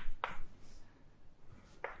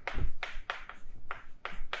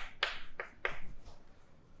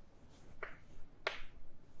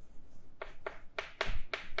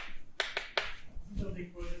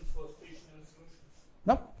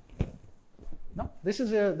no. This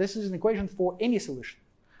is an equation for any solution.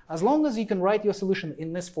 As long as you can write your solution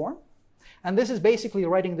in this form, and this is basically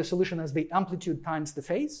writing the solution as the amplitude times the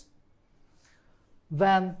phase,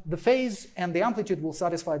 then the phase and the amplitude will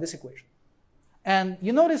satisfy this equation. And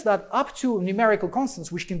you notice that up to numerical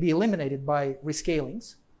constants, which can be eliminated by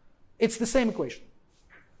rescalings, it's the same equation.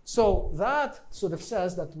 So that sort of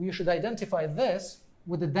says that we should identify this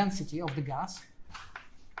with the density of the gas,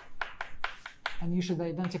 and you should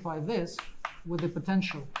identify this with the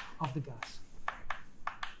potential of the gas.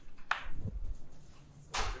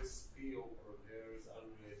 So this P over there is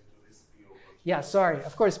unrelated to this P over here. Yeah, sorry.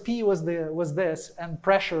 Of course, P was this, and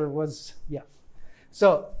pressure was, yeah.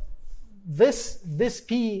 So this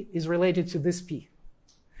P is related to this P.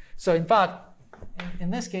 So in fact,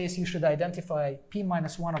 in this case, you should identify P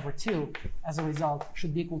minus 1 over 2 as a result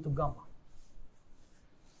should be equal to gamma.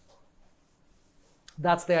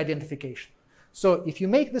 That's the identification. So if you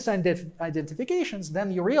make this identifications, then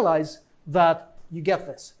you realize that you get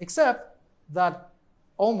this, except that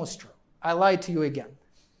almost true. I lied to you again,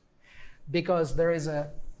 because there's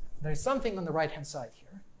something on the right-hand side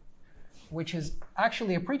here, which is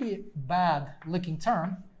actually a pretty bad looking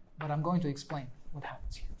term, but I'm going to explain what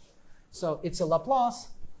happens here. So it's a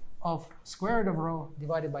Laplace of square root of rho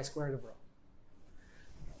divided by square root of rho.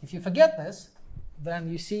 If you forget this, then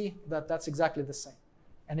you see that that's exactly the same.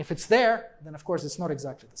 And if it's there, then of course it's not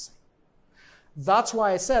exactly the same. That's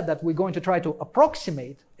why I said that we're going to try to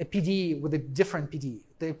approximate a PDE with a different PDE.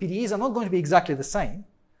 The PDEs are not going to be exactly the same.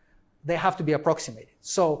 They have to be approximated.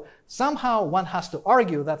 So somehow one has to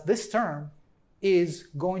argue that this term is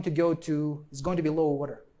going to be low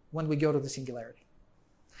order when we go to the singularity.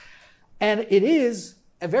 And it is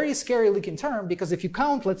a very scary looking term, because if you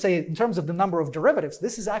count, let's say, in terms of the number of derivatives,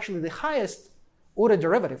 this is actually the highest order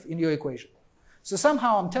derivative in your equation. So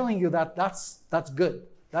somehow I'm telling you that that's good.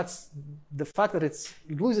 That's the fact that it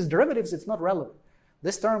loses derivatives, it's not relevant.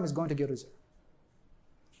 This term is going to go to 0.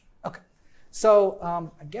 Okay, so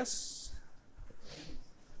I guess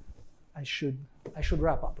I should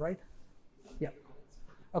wrap up, right? Yeah.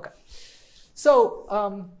 Okay.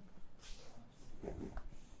 So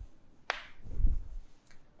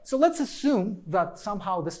so let's assume that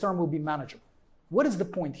somehow this term will be manageable. What is the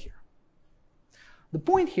point here? The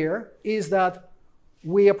point here is that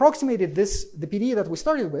we approximated the PDE that we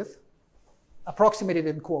started with, approximated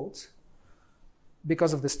in quotes,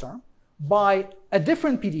 because of this term, by a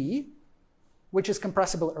different PDE, which is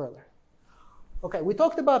compressible earlier. Okay, we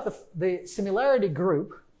talked about the similarity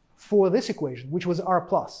group for this equation, which was R+.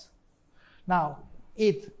 Now,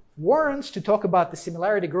 it warrants to talk about the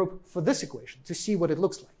similarity group for this equation to see what it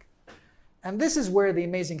looks like. And this is where the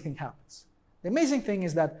amazing thing happens. The amazing thing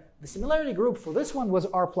is that the similarity group for this one was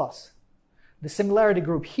R+. The similarity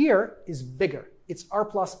group here is bigger. It's R+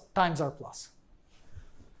 times R+.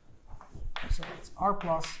 So it's R+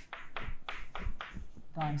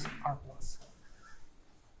 times R+.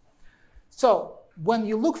 So when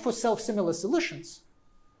you look for self-similar solutions,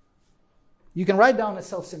 you can write down a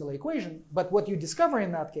self-similar equation, but what you discover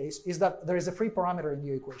in that case is that there is a free parameter in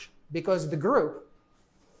your equation, because the group,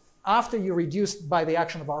 after you reduce by the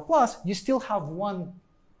action of R+, you still have one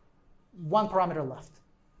parameter left.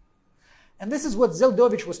 And this is what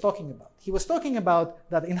Zeldovich was talking about. He was talking about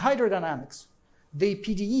that in hydrodynamics, the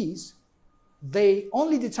PDEs, they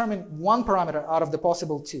only determine one parameter out of the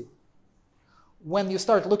possible two. When you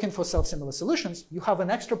start looking for self-similar solutions, you have an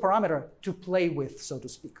extra parameter to play with, so to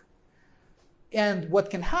speak. And what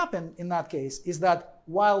can happen in that case is that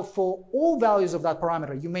while for all values of that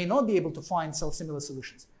parameter, you may not be able to find self-similar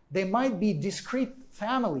solutions, there might be discrete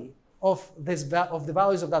family of the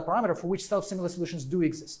values of that parameter for which self-similar solutions do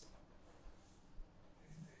exist.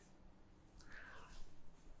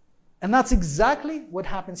 And that's exactly what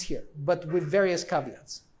happens here, but with various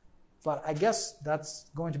caveats. But I guess that's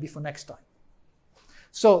going to be for next time.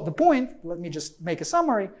 So the point, let me just make a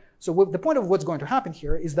summary. So the point of what's going to happen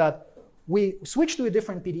here is that we switch to a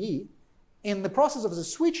different PDE. In the process of the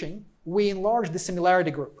switching, we enlarge the similarity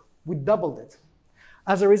group. We doubled it.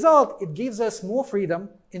 As a result, it gives us more freedom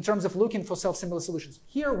in terms of looking for self-similar solutions.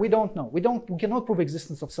 Here, we don't know. We cannot prove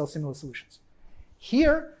existence of self-similar solutions.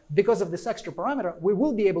 Here, because of this extra parameter, we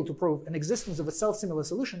will be able to prove an existence of a self-similar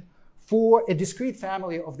solution for a discrete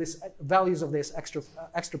family of these values of this extra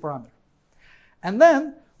parameter. And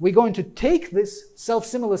then we're going to take this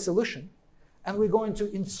self-similar solution and we're going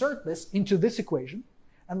to insert this into this equation.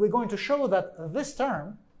 And we're going to show that this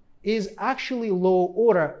term is actually low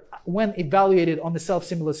order when evaluated on the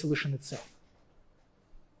self-similar solution itself.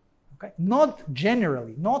 Okay? Not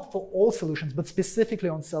generally, not for all solutions, but specifically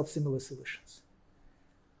on self-similar solutions.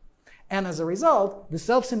 And as a result, the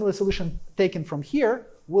self-similar solution taken from here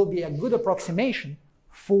will be a good approximation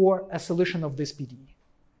for a solution of this PDE.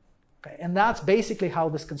 Okay? And that's basically how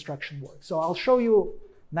this construction works. So I'll show you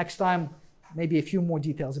next time maybe a few more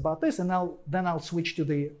details about this, and then I'll switch to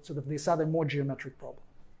the sort of this other more geometric problem.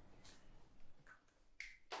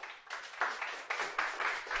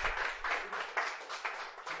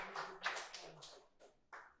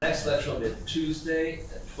 Next lecture will be Tuesday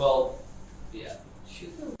at 12 p.m.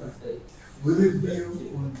 Tuesday or Wednesday? Will it be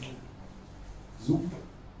on Zoom?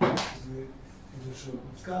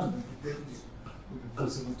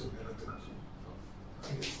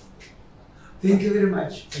 Thank you very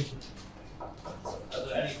much. Thank you. Are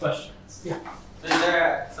there any questions? Yeah. So is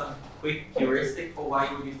there some quick heuristic for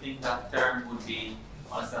why would you think that term would be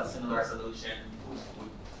on a self-similar solution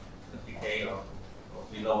would decay or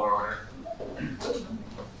be lower order?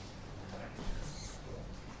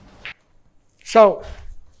 So,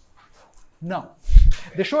 no.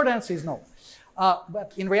 The short answer is no.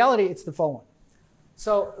 But in reality, it's the following.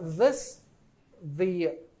 So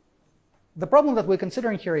the problem that we're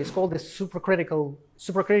considering here is called the supercritical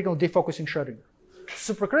defocusing Schrodinger.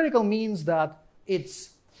 Supercritical means that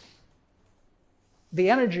the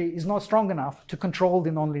energy is not strong enough to control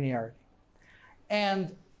the nonlinearity.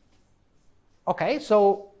 And okay,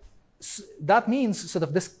 so that means sort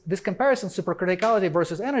of this comparison, supercriticality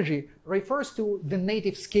versus energy, refers to the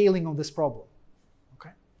native scaling of this problem.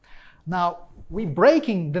 Okay. Now, we're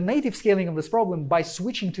breaking the native scaling of this problem by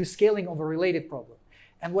switching to scaling of a related problem.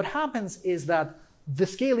 And what happens is that the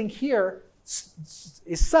scaling here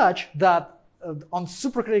is such that on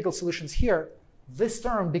supercritical solutions here, this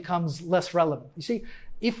term becomes less relevant. You see,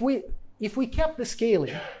 if we kept the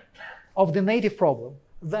scaling of the native problem,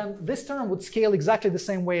 then this term would scale exactly the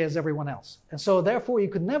same way as everyone else. And so therefore, you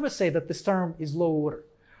could never say that this term is low order.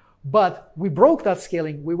 But we broke that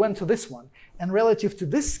scaling, we went to this one, and relative to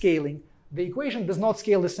this scaling, the equation does not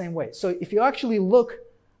scale the same way. So if you actually look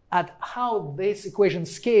at how this equation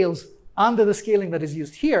scales under the scaling that is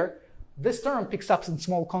used here, this term picks up some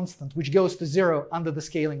small constant, which goes to 0 under the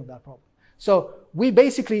scaling of that problem. So we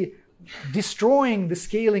basically destroying the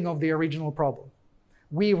scaling of the original problem.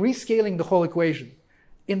 We rescaling the whole equation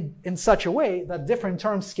in such a way that different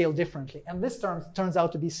terms scale differently. And this term turns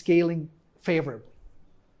out to be scaling favorably.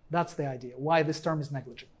 That's the idea, why this term is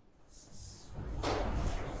negligible.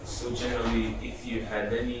 So generally, if you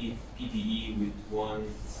had any PDE with one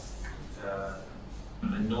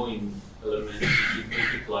annoying element, you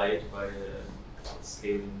multiply it by a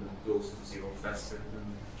scaling that goes to 0 faster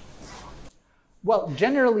than... Well,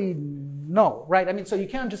 generally, no, right? I mean, so you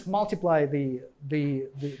can't just multiply the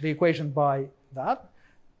equation by that.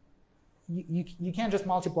 You can't just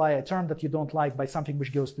multiply a term that you don't like by something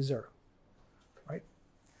which goes to 0, right?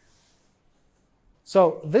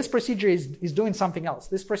 So this procedure is doing something else.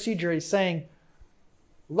 This procedure is saying,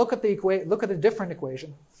 look at a different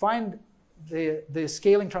equation, find the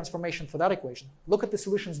scaling transformation for that equation, look at the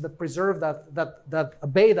solutions that preserve that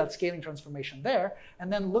obey that scaling transformation there, and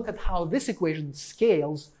then look at how this equation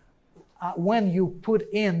scales when you put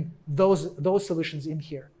in those solutions in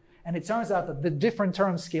here. And it turns out that the different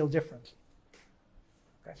terms scale differently.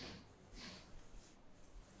 Okay.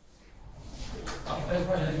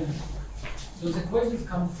 Those equations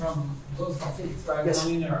come from those concepts like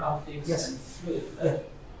nonlinear optics and fluid.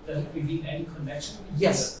 Does it reveal any connection?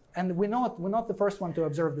 Yes, and we're not the first one to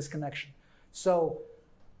observe this connection. So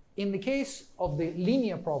in the case of the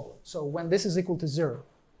linear problem, so when this is equal to 0,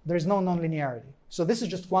 there's no nonlinearity. So this is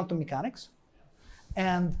just quantum mechanics.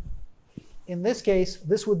 And in this case,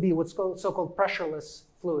 this would be what's called so-called pressureless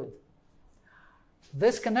fluid.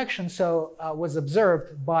 This connection was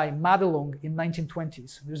observed by Madelung in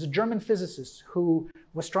 1920s. There's a German physicist who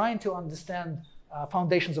was trying to understand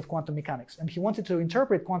foundations of quantum mechanics. And he wanted to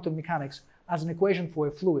interpret quantum mechanics as an equation for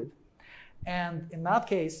a fluid. And in that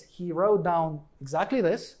case, he wrote down exactly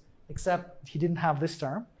this, except he didn't have this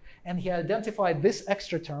term. And he identified this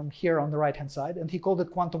extra term here on the right-hand side, and he called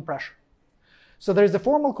it quantum pressure. So there's a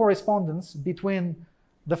formal correspondence between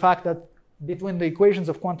the fact that between the equations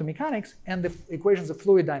of quantum mechanics and the equations of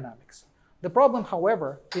fluid dynamics. The problem,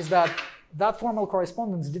 however, is that that formal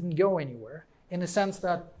correspondence didn't go anywhere, in the sense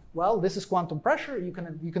that, well, this is quantum pressure. You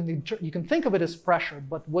can think of it as pressure,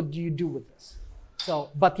 but what do you do with this? So,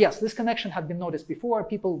 but yes, this connection had been noticed before.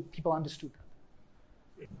 People understood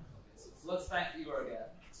that. So let's thank Igor again.